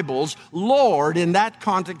Bibles, Lord in that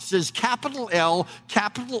context is capital L,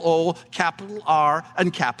 capital O, capital R,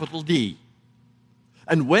 and capital D.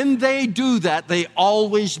 And when they do that, they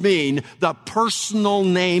always mean the personal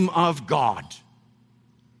name of God.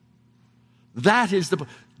 That is the...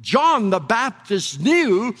 John the Baptist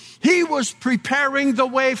knew he was preparing the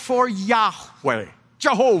way for Yahweh,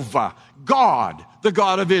 Jehovah, God, the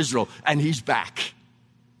God of Israel. And he's back.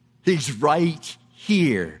 He's right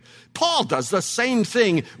here. Paul does the same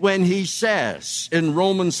thing when he says in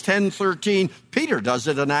Romans 10:13, Peter does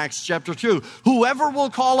it in Acts chapter 2, whoever will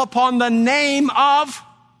call upon the name of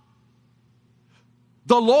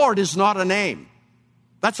the Lord is not a name.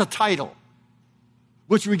 That's a title,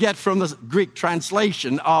 which we get from the Greek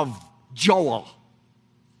translation of Joel.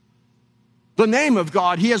 The name of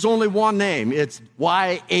God, he has only one name. It's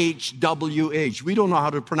YHWH. We don't know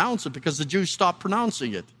how to pronounce it because the Jews stopped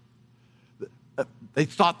pronouncing it. They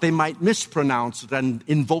thought they might mispronounce it and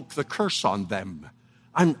invoke the curse on them.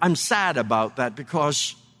 I'm sad about that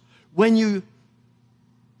because when you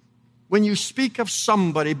speak of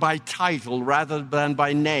somebody by title rather than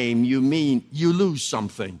by name, you lose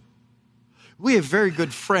something. We have very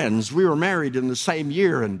good friends. We were married in the same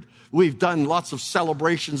year, and we've done lots of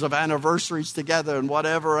celebrations of anniversaries together and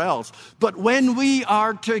whatever else. But when we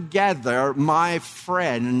are together, my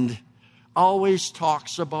friend always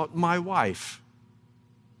talks about my wife.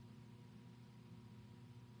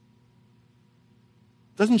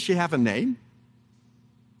 Doesn't she have a name?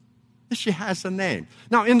 She has a name.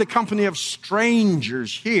 Now, in the company of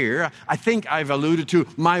strangers here, I think I've alluded to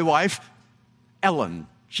my wife, Ellen.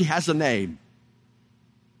 She has a name.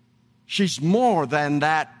 She's more than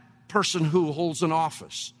that person who holds an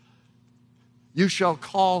office. You shall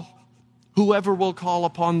call whoever will call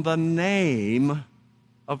upon the name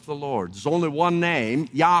of the Lord. There's only one name,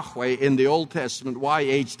 Yahweh, in the Old Testament,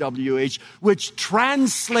 YHWH, which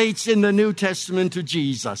translates in the New Testament to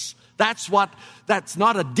Jesus. That's not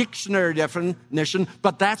a dictionary definition,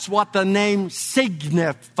 but that's what the name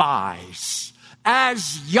signifies.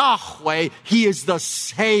 As Yahweh, He is the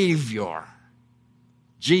Savior.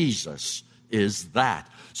 Jesus is that.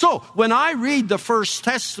 So, when I read the First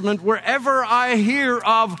Testament, wherever I hear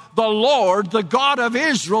of the Lord, the God of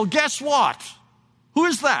Israel, guess what? Who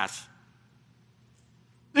is that?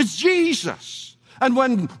 It's Jesus. And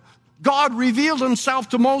when God revealed Himself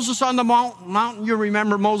to Moses on the mountain, you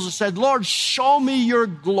remember Moses said, Lord, show me your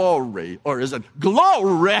glory. Or is it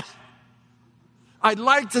glory? I'd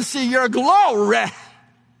like to see your glory.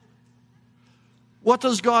 What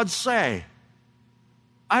does God say?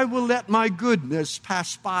 I will let my goodness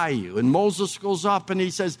pass by you. And Moses goes up and he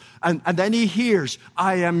says, and then he hears,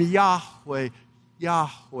 I am Yahweh,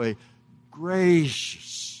 Yahweh,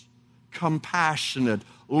 gracious, compassionate,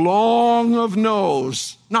 long of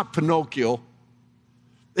nose. Not Pinocchio.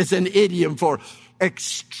 It's an idiom for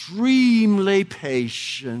extremely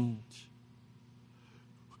patient,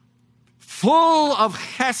 full of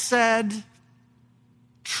chesed,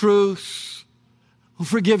 truth, who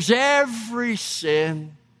forgives every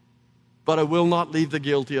sin, but I will not leave the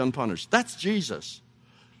guilty unpunished. That's Jesus.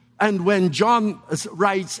 And when John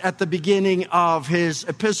writes at the beginning of his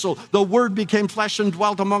epistle, the Word became flesh and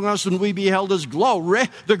dwelt among us, and we beheld His glory,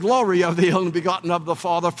 the glory of the only begotten of the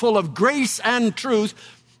Father, full of grace and truth.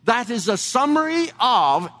 That is a summary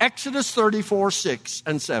of Exodus 34, 6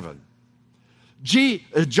 and 7.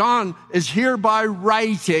 John is hereby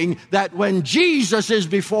writing that when Jesus is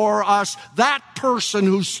before us, that person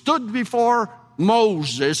who stood before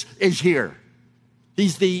Moses is here.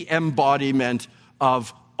 He's the embodiment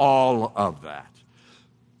of all of that.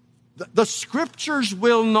 The Scriptures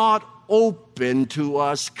will not open to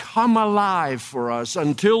us, come alive for us,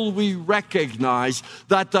 until we recognize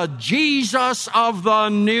that the Jesus of the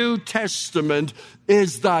New Testament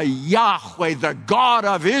is the Yahweh, the God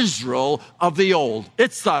of Israel of the Old.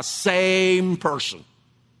 It's the same person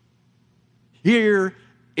here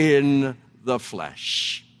in the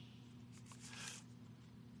flesh.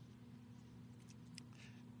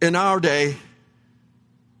 In our day,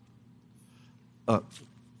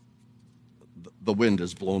 the wind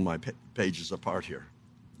has blown my pages apart here.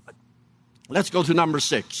 Let's go to number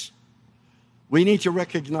 6. We need to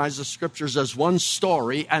recognize the Scriptures as one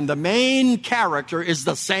story, and the main character is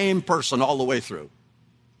the same person all the way through.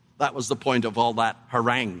 That was the point of all that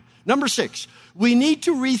harangue. Number 6, we need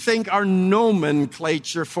to rethink our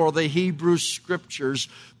nomenclature for the Hebrew Scriptures,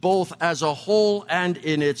 both as a whole and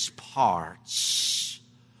in its parts.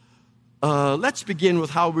 Let's begin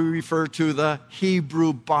with how we refer to the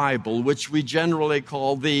Hebrew Bible, which we generally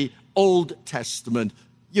call the Old Testament.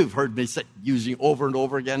 You've heard me using over and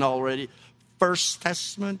over again already. First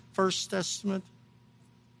Testament.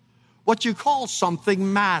 What you call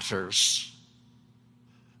something matters.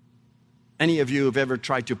 Any of you who have ever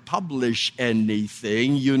tried to publish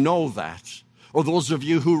anything, you know that. Or those of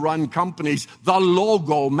you who run companies, the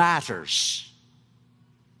logo matters.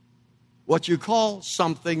 What you call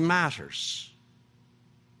something matters.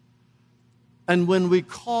 And when we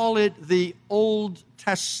call it the Old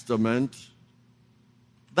Testament,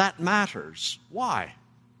 that matters. Why?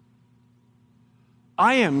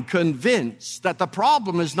 I am convinced that the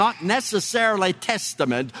problem is not necessarily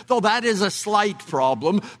testament, though that is a slight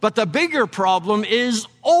problem, but the bigger problem is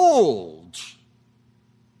old.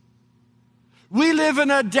 We live in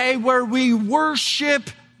a day where we worship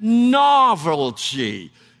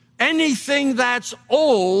novelty. Anything that's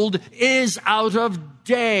old is out of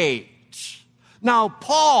date. Now,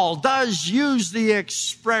 Paul does use the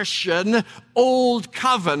expression Old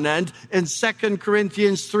Covenant in 2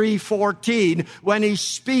 Corinthians 3:14 when he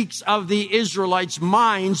speaks of the Israelites'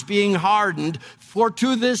 minds being hardened. For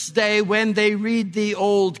to this day, when they read the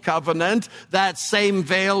Old Covenant, that same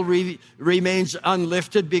veil remains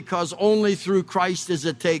unlifted, because only through Christ is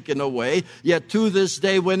it taken away. Yet to this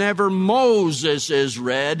day, whenever Moses is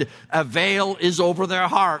read, a veil is over their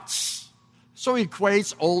hearts. So he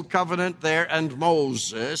equates Old Covenant there and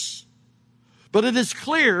Moses. But it is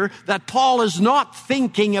clear that Paul is not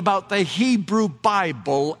thinking about the Hebrew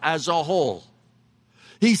Bible as a whole.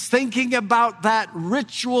 He's thinking about that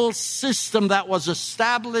ritual system that was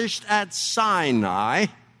established at Sinai.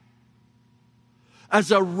 as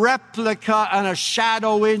a replica and a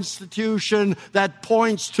shadow institution that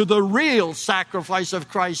points to the real sacrifice of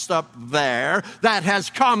Christ up there that has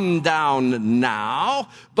come down now,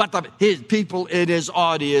 but his people in his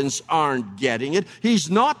audience aren't getting it. He's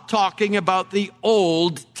not talking about the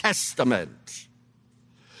Old Testament.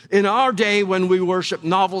 In our day, when we worship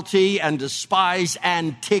novelty and despise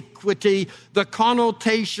antiquity, the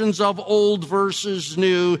connotations of old versus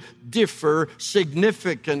new differ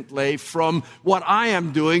significantly from what I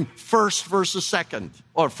am doing, first versus second,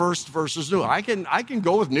 or first versus new. I can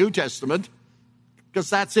go with New Testament because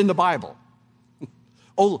that's in the Bible.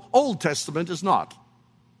 Old Testament is not.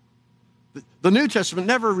 The New Testament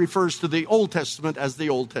never refers to the Old Testament as the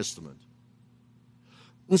Old Testament.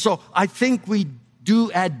 And so I think we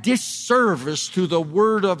do a disservice to the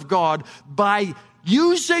Word of God by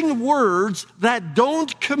using words that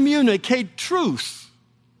don't communicate truth.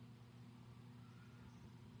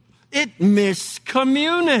 It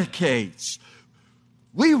miscommunicates.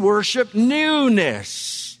 We worship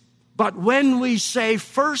newness. But when we say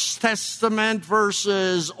First Testament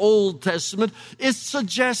versus Old Testament, it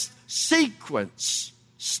suggests sequence,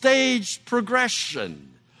 stage progression.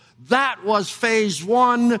 That was phase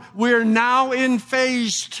 1. We're now in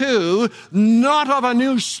phase 2, not of a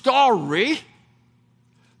new story.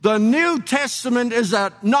 The New Testament is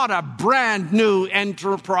not a brand new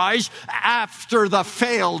enterprise after the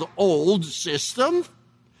failed old system.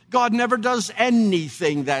 God never does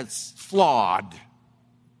anything that's flawed.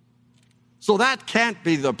 So that can't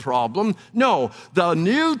be the problem. No, the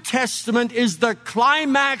New Testament is the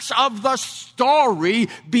climax of the story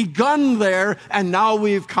begun there, and now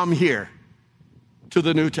we've come here to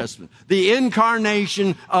the New Testament. The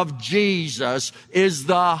incarnation of Jesus is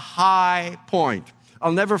the high point.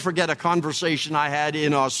 I'll never forget a conversation I had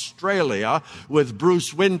in Australia with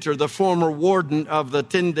Bruce Winter, the former warden of the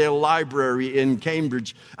Tyndale Library in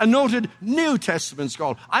Cambridge, a noted New Testament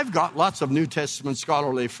scholar. I've got lots of New Testament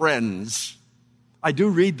scholarly friends. I do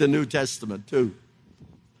read the New Testament too.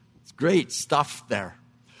 It's great stuff there.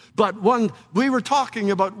 But we were talking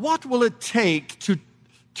about what will it take to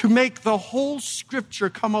make the whole Scripture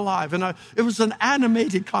come alive. And it was an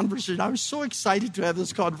animated conversation. I was so excited to have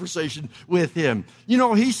this conversation with him. You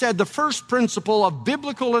know, he said the first principle of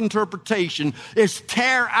biblical interpretation is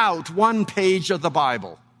tear out one page of the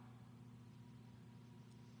Bible.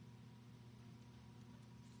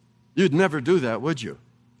 You'd never do that, would you?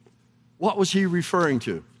 What was he referring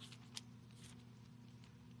to?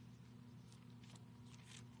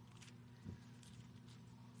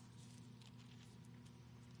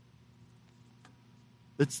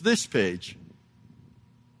 It's this page.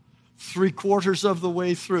 3/4 of the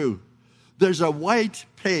way through. There's a white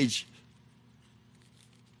page.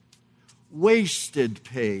 Wasted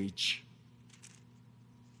page.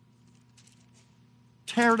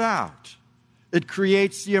 Tear it out. It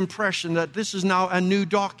creates the impression that this is now a new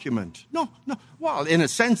document. No. Well, in a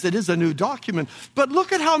sense, it is a new document. But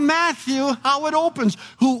look at how it opens.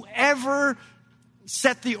 Whoever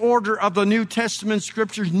set the order of the New Testament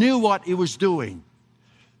Scriptures knew what he was doing.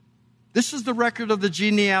 This is the record of the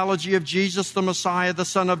genealogy of Jesus, the Messiah, the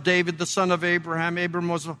son of David, the son of Abraham. Abraham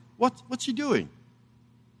was... What's he doing?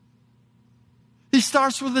 He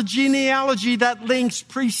starts with a genealogy that links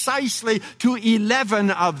precisely to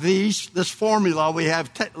 11 of these. This formula we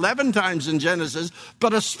have 11 times in Genesis,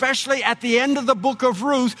 but especially at the end of the book of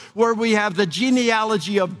Ruth, where we have the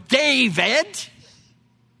genealogy of David.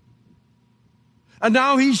 And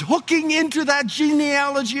now he's hooking into that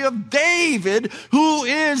genealogy of David, who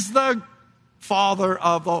is the father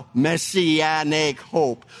of a messianic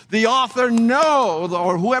hope. The author knows,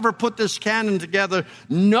 or whoever put this canon together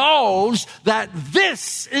knows, that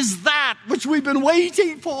this is that which we've been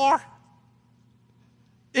waiting for.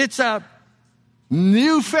 It's a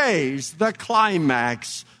new phase, the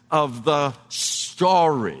climax of the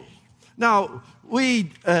story. Now,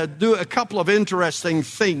 we do a couple of interesting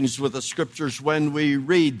things with the Scriptures when we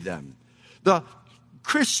read them. The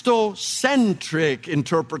Christocentric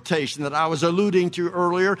interpretation that I was alluding to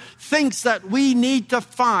earlier thinks that we need to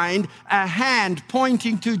find a hand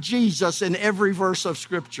pointing to Jesus in every verse of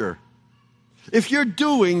Scripture. If you're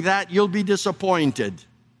doing that, you'll be disappointed.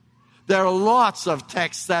 There are lots of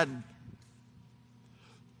texts that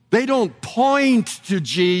they don't point to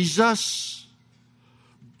Jesus,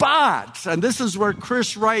 but, and this is where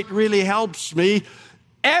Chris Wright really helps me,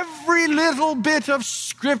 every little bit of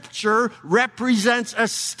Scripture represents a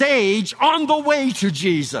stage on the way to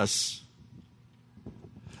Jesus.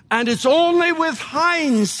 And it's only with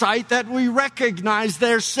hindsight that we recognize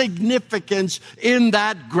their significance in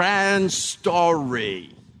that grand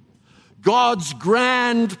story. God's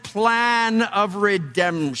grand plan of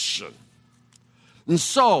redemption. And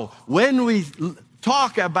so, when we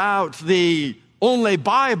talk about the only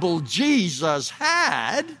Bible Jesus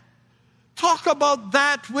had, talk about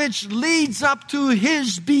that which leads up to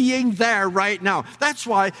his being there right now. That's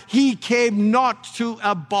why he came not to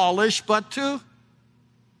abolish, but to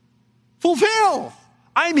fulfill.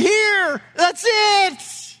 I'm here. That's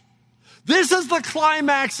it. This is the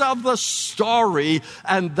climax of the story,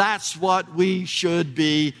 and that's what we should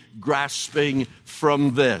be grasping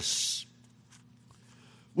from this.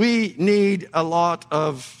 We need a lot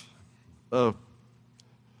of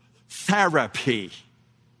therapy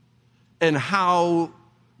in how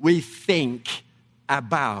we think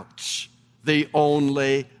about the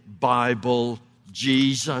only Bible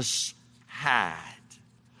Jesus had.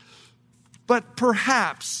 But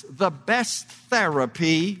perhaps the best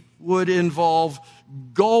therapy would involve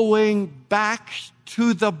going back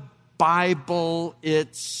to the Bible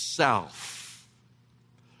itself.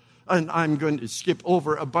 And I'm going to skip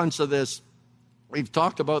over a bunch of this. We've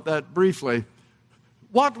talked about that briefly.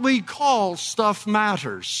 What we call stuff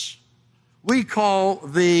matters. We call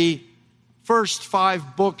the first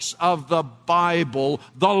 5 books of the Bible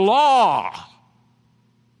the law.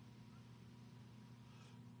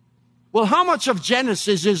 Well, how much of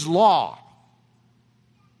Genesis is law?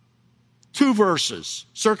 2 verses.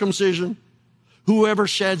 Circumcision. Whoever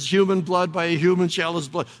sheds human blood, by a human shall his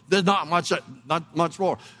blood. There's not much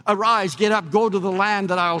more. Arise, get up, go to the land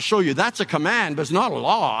that I'll show you. That's a command, but it's not a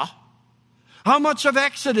law. How much of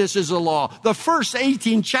Exodus is a law? The first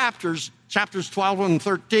 18 chapters 12 and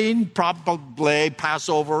 13, probably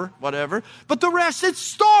Passover, whatever. But the rest, it's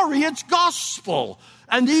story, it's gospel.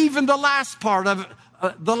 And even the last part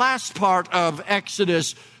of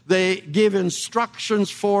Exodus, they give instructions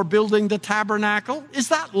for building the tabernacle. Is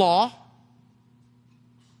that law?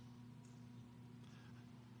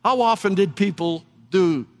 How often did people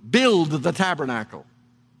build the tabernacle?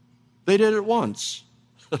 They did it once.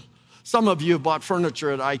 Some of you bought furniture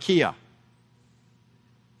at IKEA.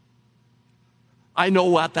 I know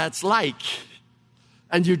what that's like.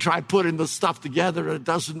 And you try putting the stuff together and it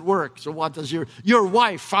doesn't work. So what does your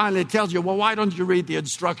wife finally tells you, well, why don't you read the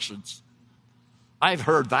instructions? I've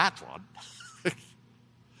heard that one.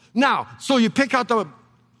 Now, so you pick out the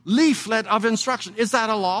leaflet of instruction. Is that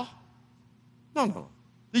a law? No.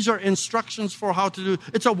 These are instructions for how to do.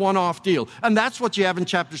 It's a one-off deal. And that's what you have in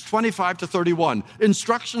chapters 25 to 31.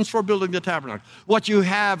 Instructions for building the tabernacle. What you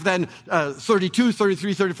have then, 32,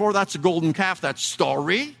 33, 34, that's the golden calf. That's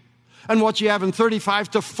story. And what you have in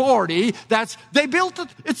 35 to 40, they built it.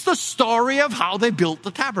 It's the story of how they built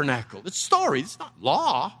the tabernacle. It's story. It's not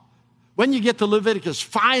law. When you get to Leviticus,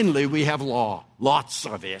 finally we have law. Lots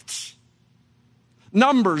of it.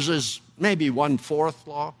 Numbers is maybe 1/4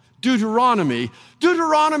 law. Deuteronomy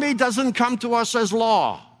doesn't come to us as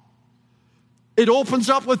law. It opens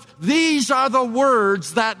up with, these are the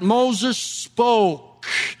words that Moses spoke.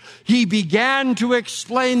 He began to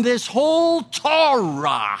explain this whole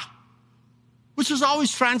Torah, which is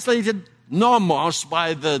always translated nomos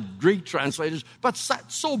by the Greek translators, but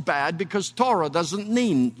so bad because Torah doesn't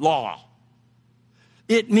mean law.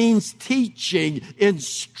 It means teaching,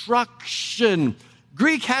 instruction.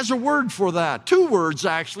 Greek has a word for that. 2 words,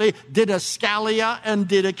 actually, didaskalia and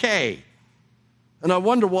didache. And I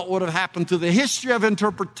wonder what would have happened to the history of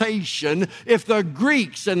interpretation if the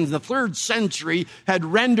Greeks in the 3rd century had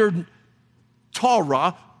rendered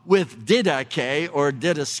Torah with didache or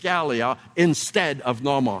didaskalia instead of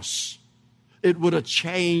nomos. It would have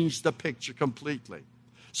changed the picture completely.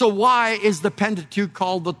 So why is the Pentateuch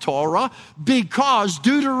called the Torah? Because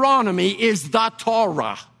Deuteronomy is the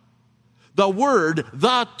Torah. The word,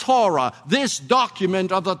 the Torah, this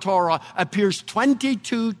document of the Torah appears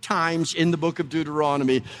 22 times in the book of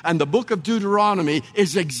Deuteronomy. And the book of Deuteronomy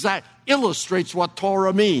illustrates what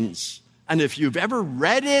Torah means. And if you've ever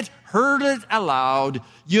read it, heard it aloud,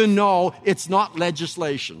 you know it's not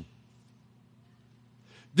legislation.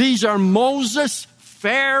 These are Moses'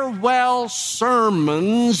 farewell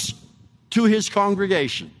sermons to his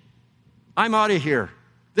congregation. I'm out of here.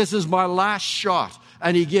 This is my last shot.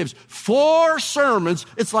 And he gives 4 sermons.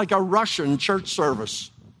 It's like a Russian church service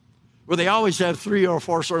where they always have 3 or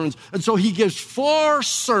 4 sermons. And so he gives 4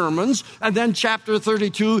 sermons. And then chapter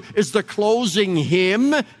 32 is the closing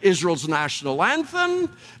hymn, Israel's national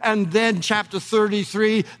anthem. And then chapter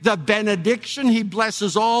 33, the benediction. He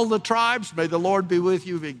blesses all the tribes. May the Lord be with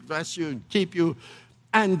you, bless you, and keep you.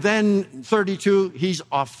 And then 32, he's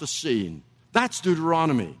off the scene. That's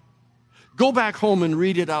Deuteronomy. Go back home and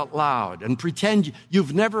read it out loud and pretend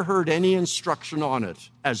you've never heard any instruction on it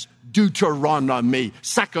as Deuteronomy,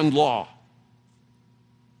 second law.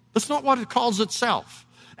 That's not what it calls itself.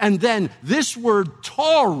 And then this word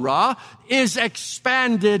Torah is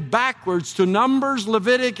expanded backwards to Numbers,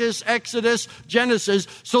 Leviticus, Exodus, Genesis,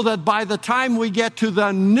 so that by the time we get to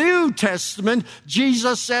the New Testament,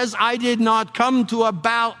 Jesus says, I did not come to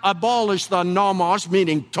abolish the nomos,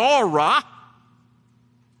 meaning Torah,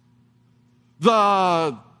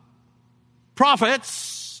 the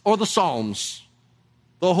prophets, or the Psalms,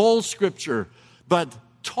 the whole Scripture, but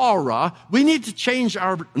Torah, we need to change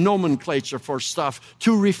our nomenclature for stuff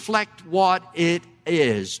to reflect what it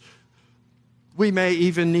is. We may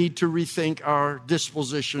even need to rethink our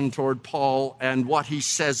disposition toward Paul and what he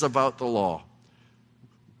says about the law.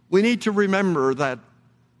 We need to remember that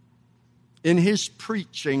in his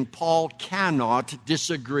preaching, Paul cannot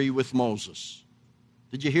disagree with Moses.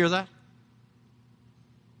 Did you hear that?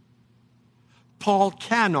 Paul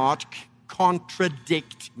cannot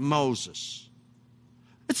contradict Moses.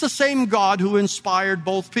 It's the same God who inspired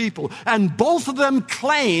both people. And both of them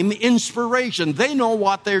claim inspiration. They know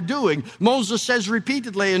what they're doing. Moses says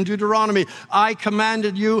repeatedly in Deuteronomy, I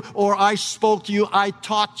commanded you, or I spoke to you, I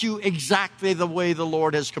taught you exactly the way the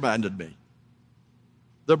Lord has commanded me.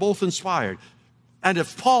 They're both inspired. And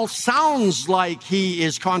if Paul sounds like he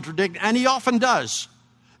is contradicting, and he often does,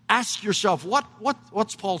 ask yourself,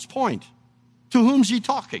 what's Paul's point? To whom's he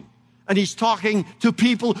talking? And he's talking to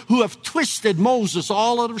people who have twisted Moses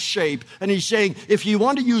all out of shape. And he's saying, if you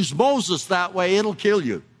want to use Moses that way, it'll kill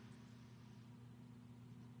you.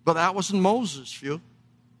 But that wasn't Moses' view.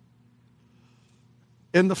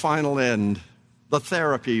 In the final end, the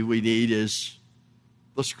therapy we need is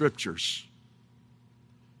the Scriptures.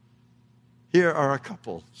 Here are a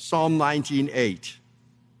couple. Psalm 19:8.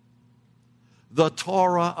 The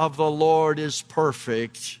Torah of the Lord is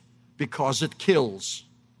perfect because it kills.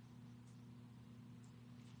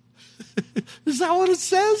 Is that what it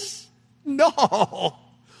says? No.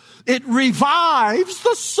 It revives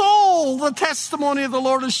the soul. The testimony of the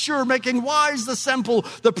Lord is sure, making wise the simple.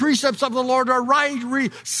 The precepts of the Lord are right,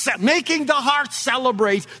 making the heart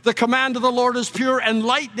celebrate. The command of the Lord is pure,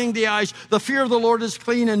 enlightening the eyes. The fear of the Lord is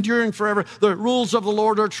clean, enduring forever. The rules of the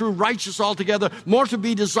Lord are true, righteous altogether. More to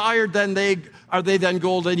be desired than than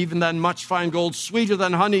gold, and even than much fine gold. Sweeter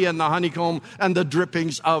than honey and the honeycomb, and the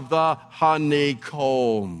drippings of the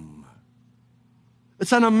honeycomb.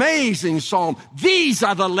 It's an amazing psalm. These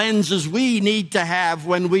are the lenses we need to have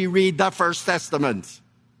when we read the First Testament.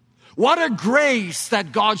 What a grace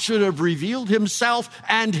that God should have revealed himself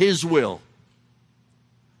and his will.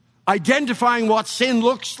 Identifying what sin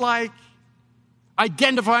looks like,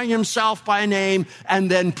 identifying himself by name, and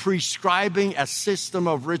then prescribing a system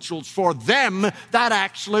of rituals for them that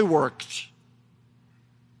actually worked,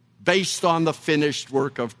 based on the finished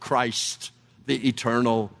work of Christ, the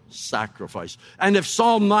eternal sacrifice. And if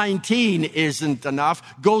Psalm 19 isn't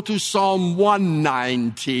enough, go to Psalm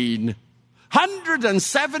 119.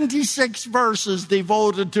 176 verses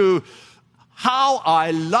devoted to how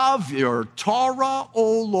I love your Torah,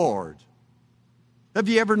 O Lord. Have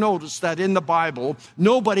you ever noticed that in the Bible,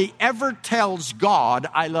 nobody ever tells God,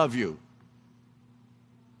 I love you?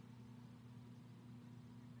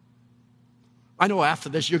 I know after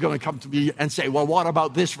this you're going to come to me and say, well, what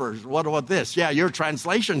about this verse? What about this? Yeah, your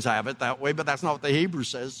translations have it that way, but that's not what the Hebrew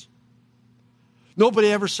says.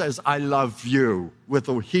 Nobody ever says, I love you, with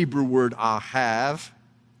the Hebrew word ahav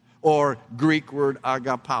or Greek word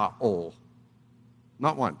agapao.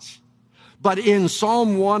 Not once. But in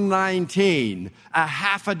Psalm 119, a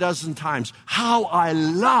half a dozen times, how I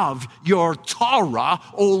love your Torah,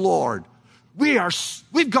 O Lord.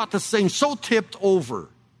 We've got this thing so tipped over.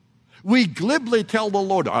 We glibly tell the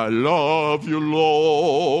Lord, I love you,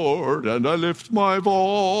 Lord, and I lift my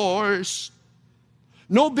voice.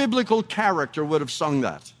 No biblical character would have sung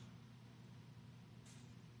that.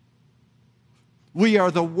 We are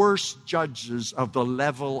the worst judges of the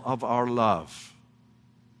level of our love.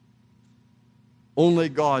 Only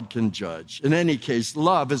God can judge. In any case,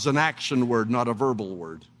 love is an action word, not a verbal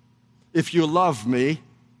word. If you love me,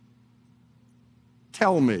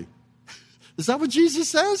 tell me. Is that what Jesus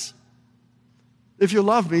says? If you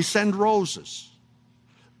love me, send roses.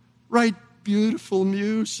 Write beautiful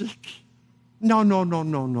music.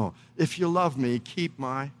 No. If you love me, keep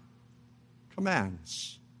my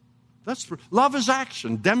commands. Love is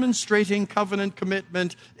action, demonstrating covenant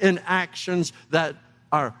commitment in actions that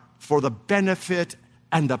are for the benefit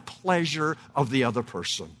and the pleasure of the other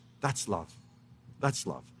person. That's love. That's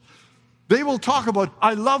love. They will talk about,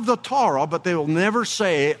 I love the Torah, but they will never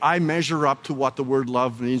say, I measure up to what the word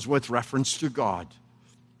love means with reference to God.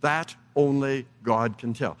 That only God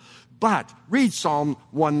can tell. But read Psalm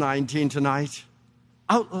 119 tonight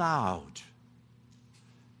out loud.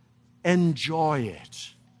 Enjoy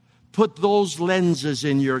it. Put those lenses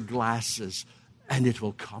in your glasses, and it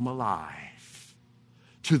will come alive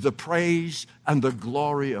to the praise and the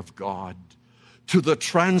glory of God, to the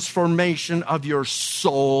transformation of your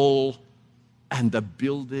soul and the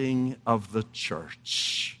building of the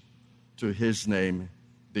church. To his name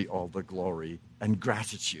be all the glory and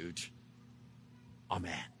gratitude.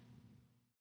 Amen.